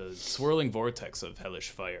 A swirling vortex of hellish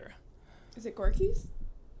fire. Is it Gorky's?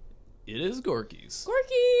 It is Gorky's.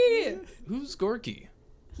 Gorky! Who's Gorky?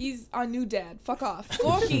 He's our new dad. Fuck off.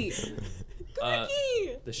 Gorky!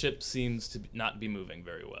 The ship seems to not be moving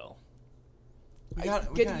very well.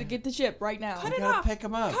 Get the ship right now. Cut it gotta off. pick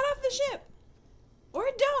him up. Cut off the ship. Or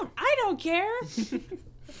don't. I don't care.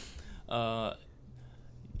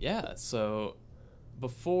 Yeah, so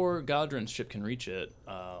before Godrin's ship can reach it,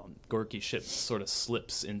 Gorky's ship sort of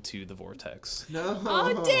slips into the vortex. No.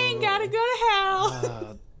 Oh, dang. Gotta go to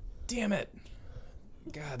hell. Damn it.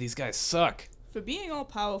 God, these guys suck. For being all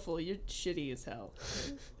powerful, you're shitty as hell.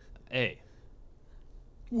 Hey,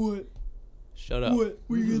 What? shut up. What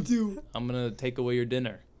are you gonna do? I'm gonna take away your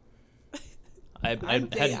dinner. I'm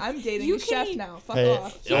dating You a can chef eat- now. Fuck Hey,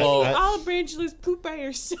 off. Well, All Brangelo's poop by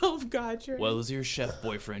yourself, Godrin. well, as your chef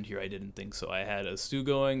boyfriend here, I didn't think so. I had a stew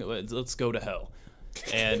going. Let's go to hell.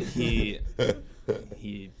 And he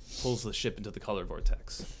pulls the ship into the color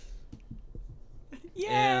vortex. Yay!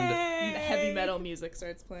 and- Heavy metal music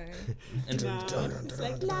starts playing. And No, it's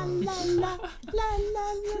like la la la la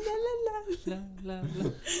la la la la.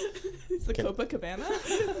 It's the Copacabana.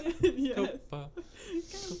 Yes.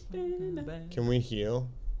 Can we heal?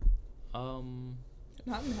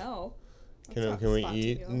 Not in hell. That's Can not can the we spot to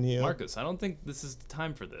eat heal. and heal? Marcus, I don't think this is the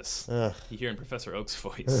time for this. Ugh. You hear in Professor Oak's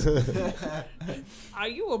voice. Are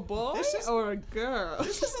you a boy or a girl?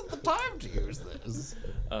 This isn't the time to use this.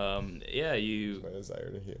 Yeah, you My desire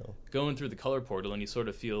to heal. going through the color portal and you sort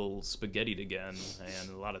of feel spaghettied again and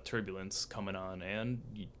a lot of turbulence coming on, and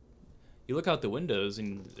you look out the windows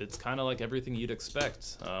and it's kind of like everything you'd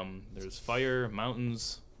expect. There's fire,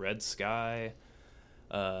 mountains, red sky,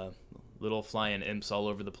 little flying imps all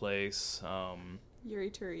over the place.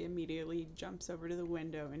 Yuri Turi immediately jumps over to the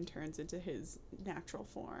window and turns into his natural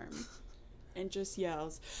form and just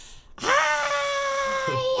yells,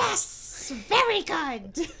 "Ah, yes! Very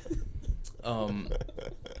good!"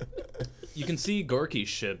 You can see Gorky's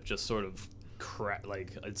ship just sort of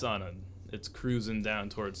like it's cruising down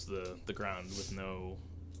towards the ground with no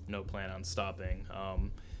plan on stopping.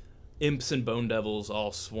 Imps and bone devils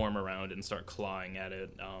all swarm around it and start clawing at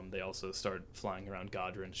it. They also start flying around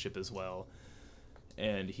Godrin's ship as well.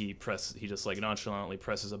 And he just like nonchalantly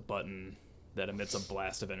presses a button that emits a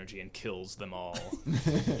blast of energy and kills them all.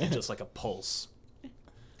 Just like a pulse.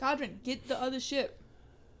 Godrin, get the other ship.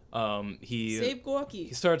 He Save Gorky.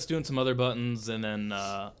 He starts doing some other buttons, and then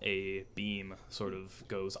a beam sort of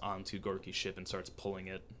goes onto Gorky's ship and starts pulling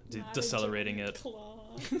it, decelerating it.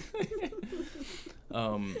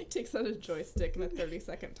 Takes out a joystick and a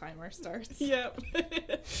 30-second timer starts. Yep.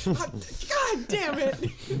 God damn it!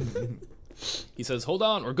 He says, "Hold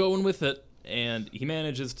on, we're going with it." And he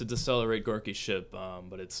manages to decelerate Gorky's ship,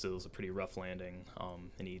 but it still is a pretty rough landing.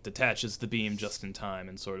 And he detaches the beam just in time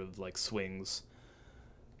and sort of like swings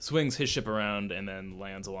his ship around and then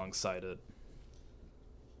lands alongside it.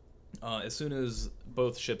 As soon as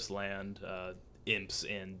both ships land, imps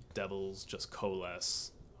and devils just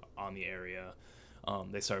coalesce on the area.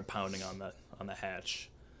 They start pounding on the hatch,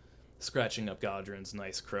 scratching up Godrin's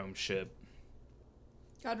nice chrome ship.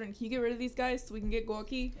 Godrin, can you get rid of these guys so we can get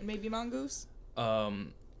Gorky and maybe Mongoose?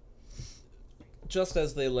 Just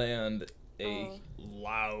as they land, a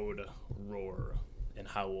loud roar and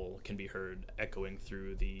howl can be heard echoing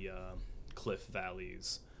through the cliff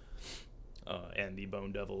valleys, and the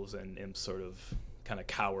bone devils and imps sort of kind of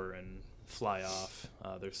cower and fly off.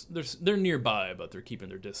 They're nearby, but they're keeping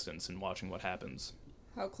their distance and watching what happens.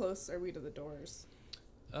 How close are we to the doors?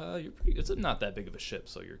 It's not that big of a ship,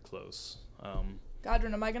 so you're close.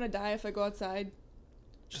 Godrin, am I gonna die if I go outside?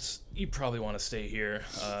 You probably want to stay here.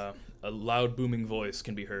 A loud booming voice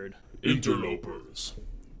can be heard. Interlopers,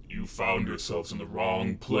 you found yourselves in the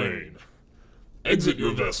wrong plane. Exit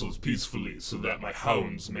your vessels peacefully so that my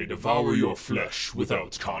hounds may devour your flesh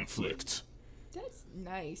without conflict. That's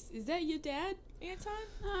nice. Is that your dad,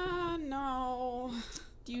 Anton? No.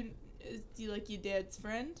 Do you like your dad's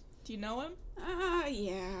friend? Do you know him?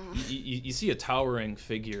 Yeah. You see a towering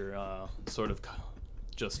figure sort of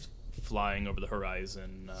just flying over the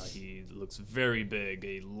horizon. He looks very big.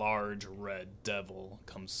 A large red devil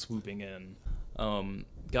comes swooping in.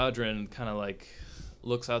 Godrin kind of like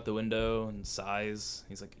looks out the window and sighs.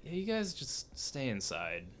 He's like, "Yeah, you guys just stay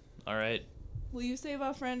inside, all right?" Will you save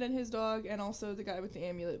our friend and his dog and also the guy with the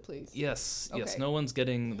amulet, please? Yes, Okay. no one's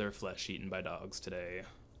getting their flesh eaten by dogs today.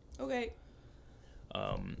 Okay.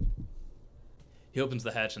 He opens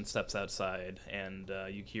the hatch and steps outside, and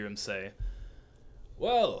you hear him say,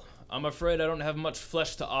 "Well, I'm afraid I don't have much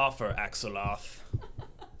flesh to offer, Axeloth."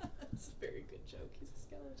 That's a very good joke. He's a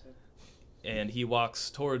skeleton. And he walks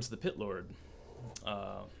towards the pit lord.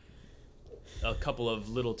 A couple of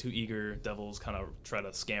little too eager devils kind of try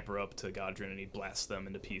to scamper up to Godrin, and he blasts them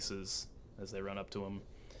into pieces as they run up to him.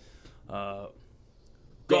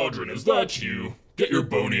 Godrin, is that you? Get your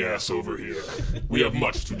bony ass over here. We have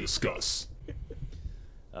much to discuss.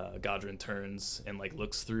 Godrin turns and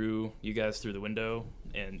looks through you guys through the window,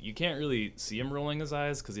 and you can't really see him rolling his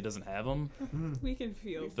eyes because he doesn't have them. We can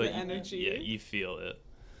feel But the energy. Yeah, you feel it.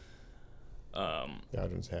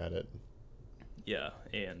 Godrin's had it. Yeah,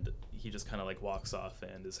 and he just kind of walks off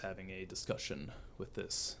and is having a discussion with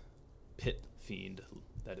this pit fiend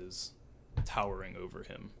that is towering over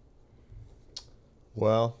him.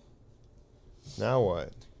 Well, now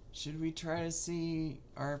what? Should we try to see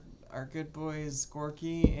our good boys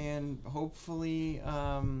Gorky and hopefully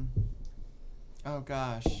oh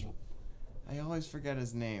gosh, I always forget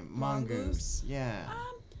his name. Mongoose. Yeah.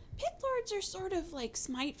 Pit lords are sort of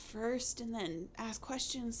smite first and then ask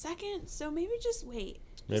questions second, so maybe just wait.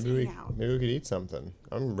 Maybe we could eat something.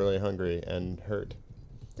 I'm really hungry and hurt.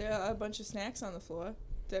 There are a bunch of snacks on the floor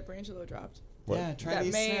that Brangelo dropped. What? Yeah, try That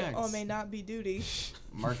these may snacks. or may not be duty.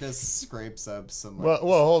 Marcus scrapes up some Well,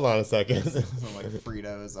 hold on a second. some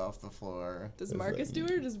Fritos off the floor. Does Marcus do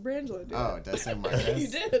it or does Brangelo do Oh, it? did I say Marcus? You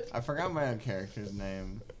did. I forgot my own character's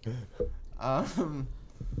name.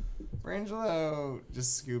 Brangelo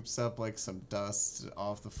just scoops up some dust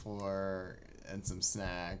off the floor and some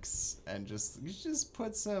snacks and just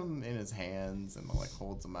puts them in his hands and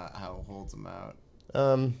holds them out.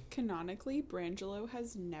 Canonically, Brangelo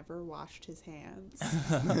has never washed his hands.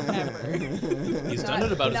 Ever. He's done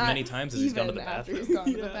it about as Not many times as he's gone to the even after bathroom. he's gone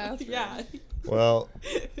to the bathroom. Yeah. Well,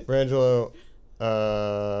 Brangelo,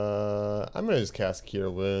 I'm gonna just cast Cure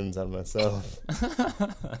Wounds on myself.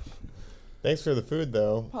 Thanks for the food,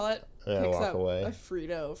 though. Paulette And I picks walk up away. a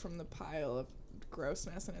Frito from the pile of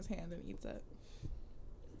grossness in his hand and eats it.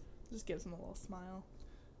 Just gives him a little smile.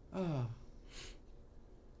 Oh.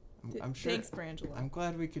 I'm sure. Thanks, Brangelo. I'm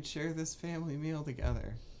glad we could share this family meal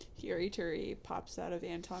together. Yorituri pops out of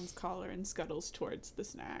Anton's collar and scuttles towards the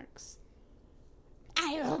snacks.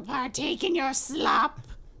 I will partake in your slop,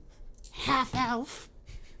 half-elf.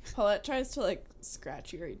 Paulette tries to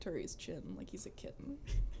scratch Yorituri's chin like he's a kitten.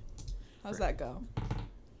 How's that go?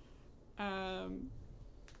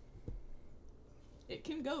 It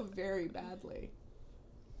can go very badly.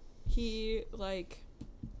 He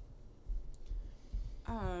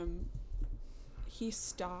he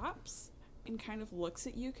stops and kind of looks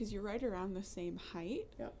at you because you're right around the same height.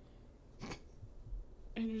 Yep.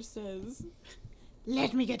 And just says,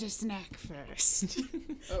 Let me get a snack first,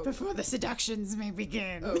 Oh, before the seductions may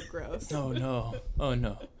begin. oh gross. Oh no. Oh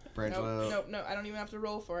no. Brangelo, Nope, I don't even have to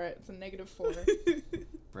roll for it. It's a -4.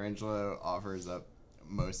 Brangelo offers up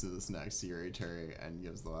most of the snacks to Yorituri and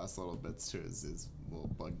gives the last little bits to his little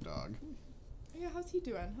bug dog. Yeah, how's he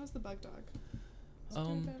doing? How's the bug dog? Is he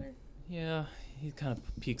doing better? Yeah, he kind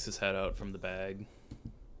of peeks his head out from the bag.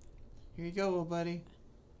 Here you go, little buddy.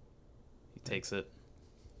 He takes it.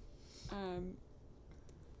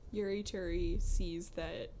 Yorituri sees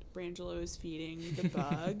that Brangelo is feeding the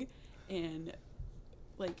bug and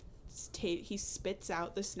he spits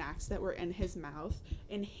out the snacks that were in his mouth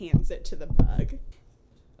and hands it to the bug.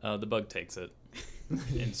 The bug takes it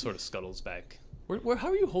and sort of scuttles back. How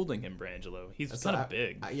are you holding him, Brangelo? He's kind of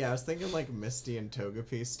big. Yeah, I was thinking Misty and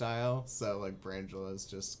Togepi style. So Brangelo's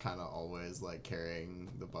just kind of always carrying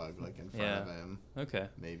the bug in front of him. Okay.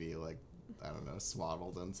 Maybe I don't know,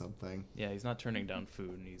 swaddled in something. Yeah, he's not turning down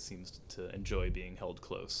food, and he seems to enjoy being held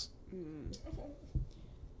close.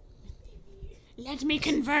 Let me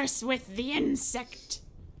converse with the insect.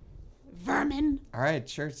 Vermin. All right,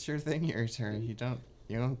 sure thing, Yorituri.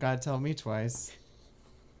 You don't gotta tell me twice.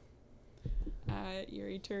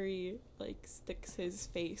 Yorituri sticks his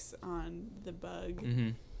face on the bug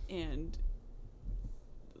Mm-hmm. and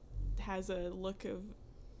has a look of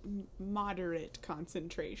moderate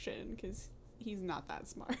concentration because he's not that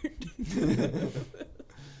smart.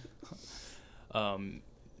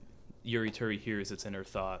 Yorituri hears its inner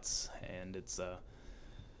thoughts, and it's the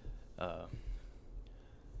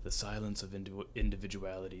silence of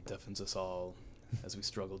individuality deafens us all as we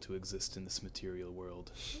struggle to exist in this material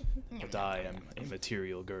world. But I am a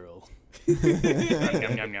material girl.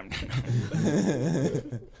 Yum, yum, yum.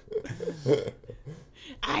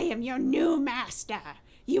 I am your new master.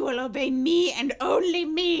 You will obey me and only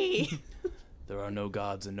me. There are no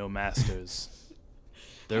gods and no masters.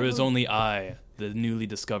 There is only I, the newly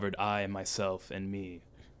discovered I, myself, and me.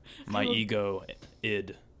 My ego,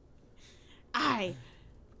 id. I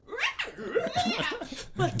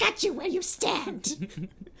will get you where you stand.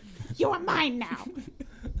 You are mine now.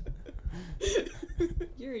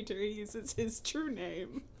 Yuri uses his true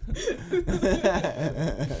name.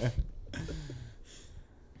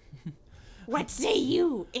 What say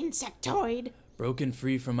you, insectoid? Broken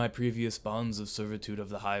free from my previous bonds of servitude of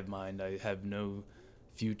the hive mind, I have no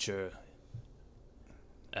future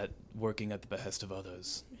at working at the behest of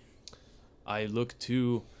others. I look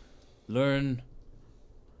to learn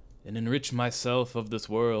and enrich myself of this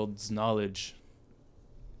world's knowledge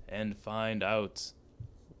and find out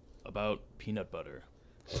about peanut butter.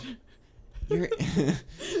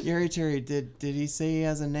 Yuri, did he say he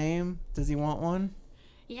has a name? Does he want one?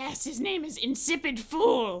 Yes, his name is Insipid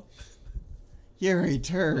Fool. Yuri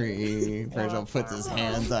Turi. Virgil puts his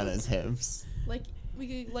hands on his hips. Like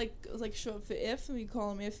we could like short for if, and we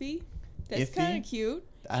call him Iffy. That's Iffy? kind of cute.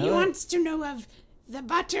 He wants to know of the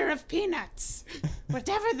butter of peanuts.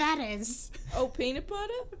 Whatever that is. Oh, peanut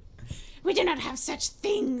butter? We do not have such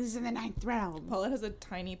things in the ninth realm. Paulette has a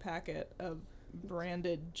tiny packet of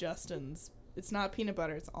branded Justin's. It's not peanut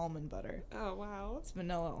butter, it's almond butter. Oh, wow. It's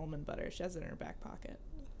vanilla almond butter. She has it in her back pocket.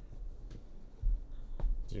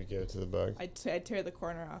 Did you give it to the bug? I tear the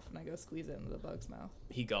corner off and I go squeeze it into the bug's mouth.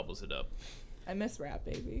 He gobbles it up. I miss Rat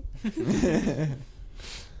Baby.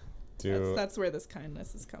 That's where this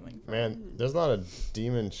kindness is coming from. Man, there's a lot of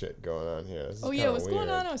demon shit going on here. This is Oh yeah, kinda what's weird. going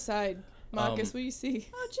on outside? Marcus, what do you see?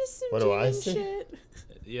 Oh, just some What do I demon see? shit.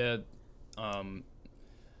 Yeah,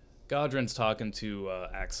 Godrin's talking to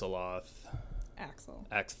Axeloth,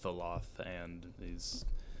 and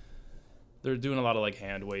they're doing a lot of like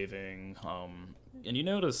hand waving. And you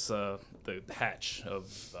notice the hatch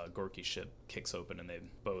of Gorky's ship kicks open, and they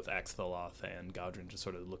both Axeloth and Godrin just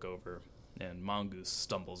sort of look over, and Mongoose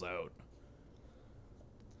stumbles out.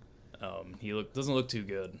 He doesn't look too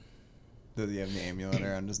good. Does he have the amulet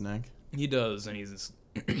around his neck? He does, and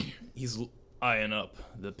he's eyeing up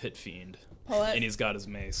the pit fiend, Paulette, and he's got his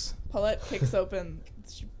mace. Paulette kicks open,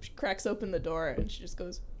 she cracks open the door, and she just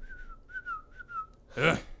goes.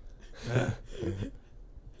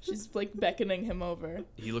 She's like beckoning him over.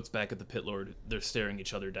 He looks back at the pit lord. They're staring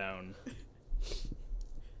each other down.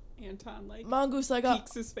 Anton, like, Mongoose,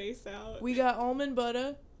 peeks his face out. We got almond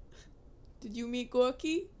butter. Did you meet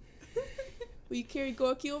Gorky? Will you carry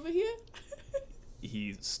Gorky over here?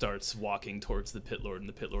 He starts walking towards the pit lord, and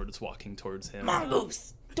the pit lord is walking towards him.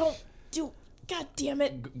 Mongoose! Don't do... God damn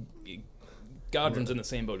it. Godrin's in the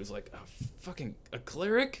same boat. He's like, a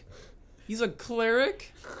cleric? He's a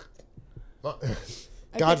cleric?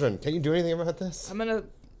 Godrin, can you do anything about this? I'm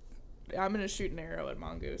gonna shoot an arrow at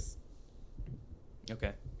Mongoose.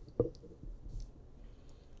 Okay.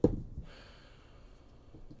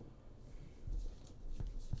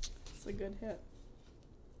 It's a good hit.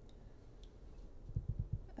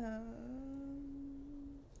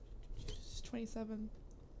 27.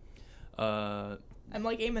 I'm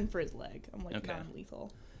like aiming for his leg. I'm like Okay.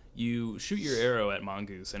 non-lethal. You shoot your arrow at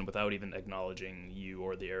Mongoose, and without even acknowledging you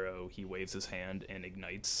or the arrow, he waves his hand and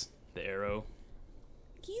ignites the arrow.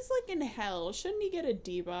 He's like in hell. Shouldn't he get a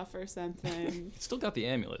debuff or something? He's still got the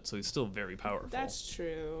amulet, so he's still very powerful. That's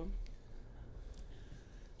true.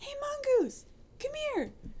 Hey, Mongoose, come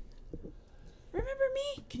here. Remember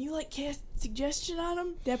me? Can you like cast suggestion on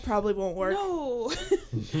him? That probably won't work. No.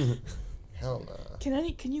 Hell no.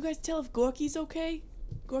 Can you guys tell if Gorky's okay?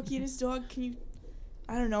 Gorky and his dog, can you...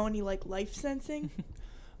 I don't know, any like life sensing?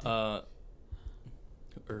 Who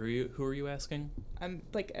are you asking? I'm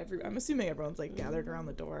assuming everyone's like gathered around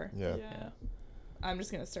the door. Yeah. Yeah. I'm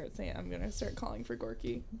just gonna start calling for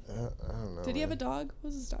Gorky. I don't know. Did he have a dog? What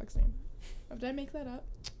was his dog's name? Oh, did I make that up?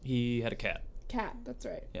 He had a cat. Cat, that's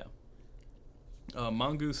right. Yeah.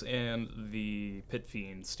 Mongoose and the pit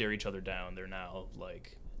fiend stare each other down. They're now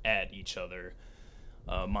like at each other.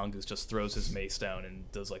 Mongoose just throws his mace down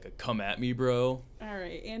and does like a "come at me, bro." All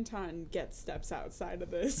right, Anton steps outside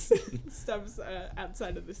of this, steps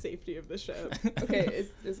outside of the safety of the ship. Okay,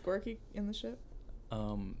 is Gorky in the ship?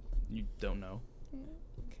 You don't know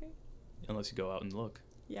Okay. unless you go out and look.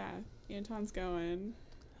 Yeah, Anton's going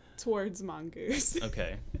towards Mongoose.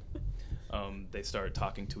 Okay. They start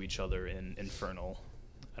talking to each other in Infernal.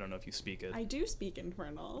 I don't know if you speak it. I do speak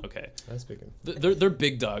Infernal. Okay. I'm speaking. They're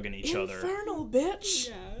big dogging each other. Infernal, bitch!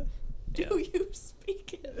 Yeah. Do you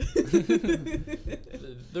speak it?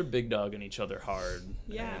 They're big dogging each other hard.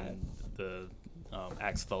 Yeah. And the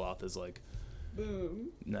Axeloth is like,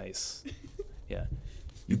 Boom. nice. Yeah.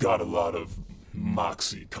 You got a lot of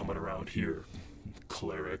moxie coming around here,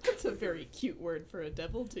 cleric. That's a very cute word for a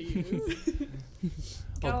devil to use.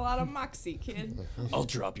 Got a lot of moxie, kid. I'll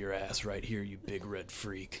drop your ass right here, you big red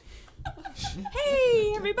freak.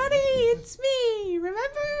 Hey, everybody, it's me,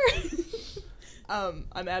 remember?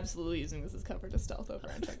 I'm absolutely using this as cover to stealth over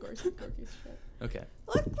and check Gorky's shit. Okay.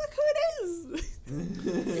 Look who it is.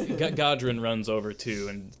 Godrin runs over too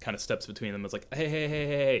and kind of steps between them. It's like,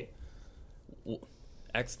 hey.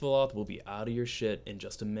 Axthaloth will be out of your shit in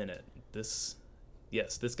just a minute. This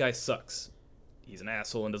guy sucks. He's an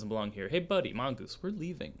asshole and doesn't belong here. Hey, buddy, Mongoose, we're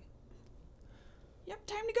leaving. Yep,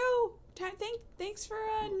 time to go. Thanks for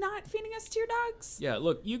not feeding us to your dogs. Yeah,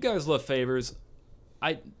 look, you guys love favors.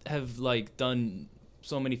 I have, done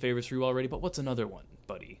so many favors for you already, but what's another one,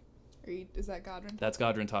 buddy? Is that Godrin? That's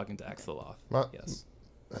Godrin talking to Axthaloth. Yes.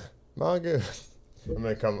 Mongoose. I'm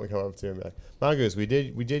gonna come up to him back. Mongoose, we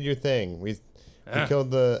did your thing. We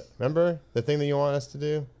killed remember the thing that you want us to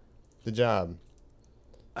do? The job.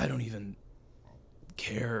 I don't even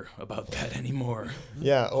care about that anymore.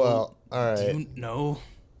 Yeah, well, all right. Do you know?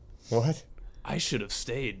 What? I should have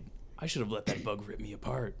stayed. I should have let that bug rip me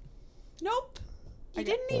apart. Nope. You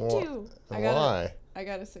didn't need to. Why? I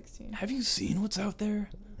got a 16. Have you seen what's out there?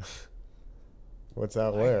 What's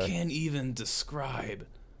out where? I can't even describe.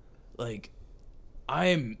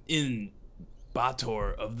 I'm in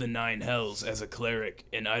Bator of the Nine Hells as a cleric,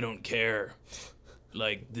 and I don't care.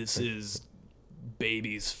 This is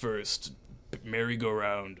baby's first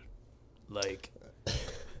merry-go-round. The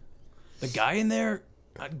guy in there,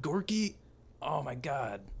 Gorky, oh my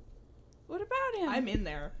god. What about him? I'm in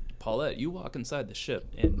there. Paulette, you walk inside the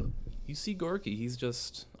ship, and you see Gorky. He's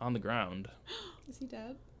just on the ground. Is he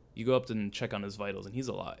dead? You go up and check on his vitals, and he's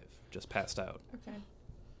alive, just passed out. Okay.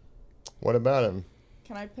 What about him?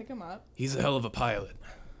 Can I pick him up? He's a hell of a pilot.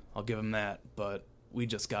 I'll give him that, but we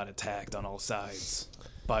just got attacked on all sides.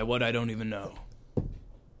 By what I don't even know.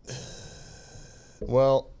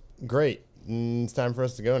 Well, great. It's time for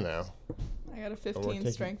us to go now. I got a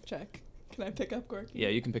 15 strength check. Can I pick up Gorky? Yeah,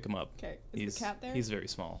 you can pick him up. Okay. Is the cat there? He's very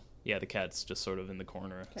small. Yeah, the cat's just sort of in the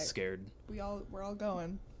corner, scared. We're all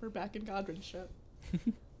going. We're back in Godrin's ship.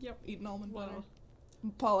 Yep. Eating almond butter.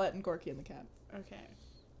 Paulette and Gorky and the cat. Okay.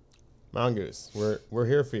 Mongoose, we're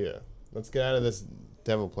here for you. Let's get out of this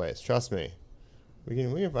devil place. Trust me. We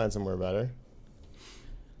can find somewhere better.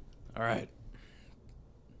 All right.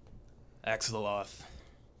 Axthaloth,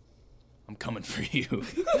 I'm coming for you. You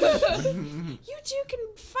two can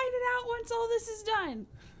fight it out once all this is done.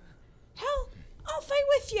 Hell, I'll fight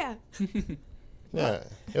with you. Yeah,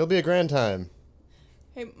 it'll be a grand time.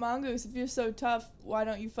 Hey, Mongoose, if you're so tough, why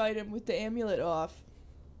don't you fight him with the amulet off?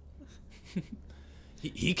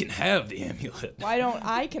 He can have the amulet. Why don't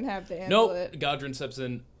I can have the Nope. amulet? Godrin steps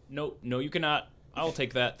in. No, you cannot. I'll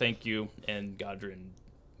take that, thank you. And Godrin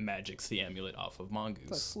magics the amulet off of Mongoose.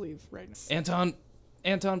 Let's leave right now.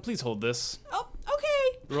 Anton, please hold this. Oh,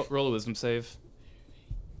 okay. Roll a wisdom save.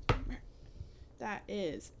 That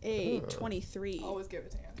is a 23. Always give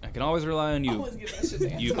it to Anton. I can always rely on you. Always give that shit to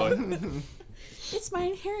Anton. You, bud. It's my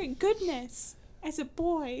inherent goodness as a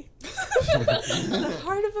boy. The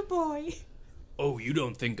heart of a boy. Oh, you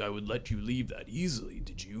don't think I would let you leave that easily,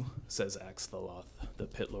 did you? Says Axthaloth, the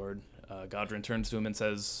pit lord. Godrin turns to him and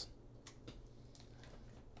says,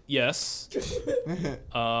 yes.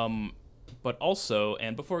 But also,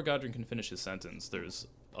 and before Godrin can finish his sentence, there's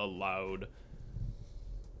a loud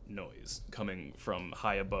noise coming from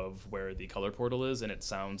high above where the color portal is, and it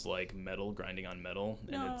sounds like metal grinding on metal,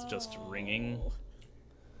 and it's just ringing.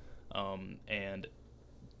 And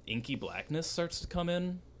inky blackness starts to come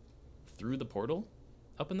in through the portal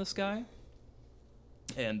up in the sky.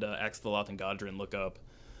 And Axthaloth and Godrin look up.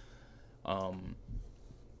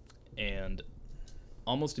 And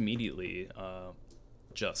almost immediately,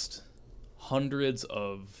 just hundreds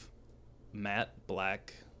of matte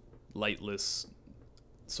black, lightless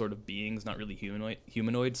sort of beings, not really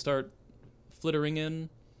humanoid, start flittering in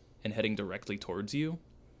and heading directly towards you.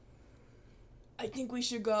 I think we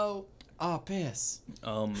should go. Oh, piss.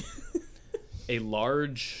 A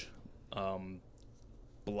large,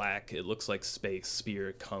 black, it looks like space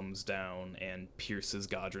spear comes down and pierces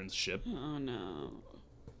Godrin's ship. Oh, no.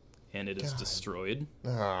 And it is destroyed.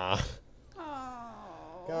 Ah.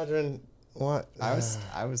 Oh. Godrin, what? I was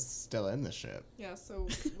still in the ship. Yeah, so.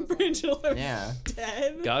 Brangelo Yeah.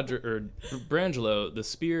 dead. Brangelo, the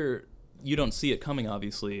spear, you don't see it coming,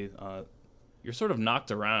 obviously. You're sort of knocked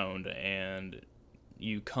around, and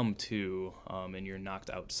you come to, and you're knocked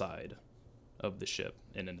outside of the ship,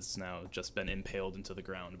 and it's now just been impaled into the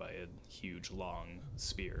ground by a huge, long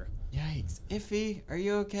spear. Yikes. Iffy, are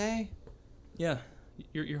you okay? Yeah,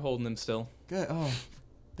 you're holding them still. Good. Oh,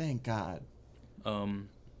 thank God.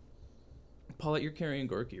 Paulette, you're carrying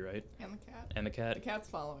Gorky, right? And the cat. And the cat? The cat's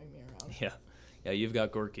following me around. Yeah, you've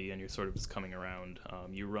got Gorky, and you're sort of just coming around.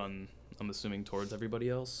 You run, I'm assuming, towards everybody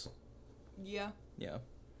else? Yeah. Yeah.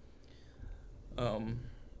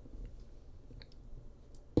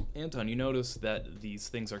 Anton, you notice that these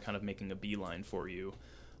things are kind of making a beeline for you.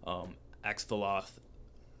 Axthaloth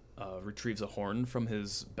retrieves a horn from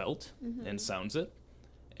his belt and sounds it,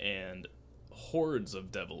 and hordes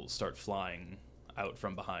of devils start flying out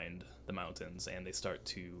from behind the mountains, and they start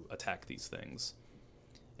to attack these things,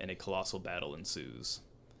 and a colossal battle ensues.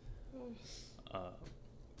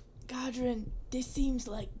 Godrin, this seems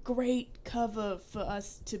like great cover for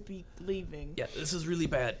us to be leaving. Yeah, this is really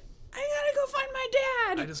bad. I gotta go find my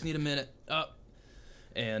dad. I just need a minute.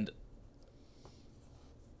 And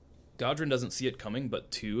Godrin doesn't see it coming,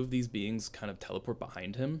 but two of these beings kind of teleport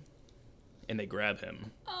behind him, and they grab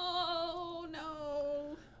him. Oh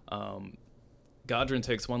no. Godrin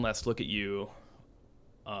takes one last look at you,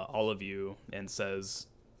 all of you, and says,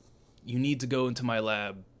 "You need to go into my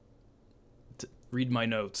lab to read my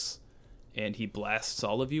notes." And he blasts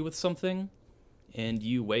all of you with something, and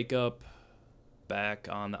you wake up back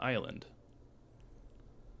on the island.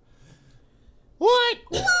 What?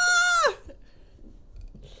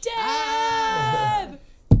 Dad!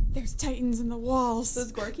 There's titans in the walls.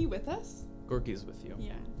 Is Gorky with us? Gorky's with you.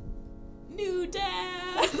 Yeah. New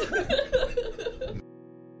dad!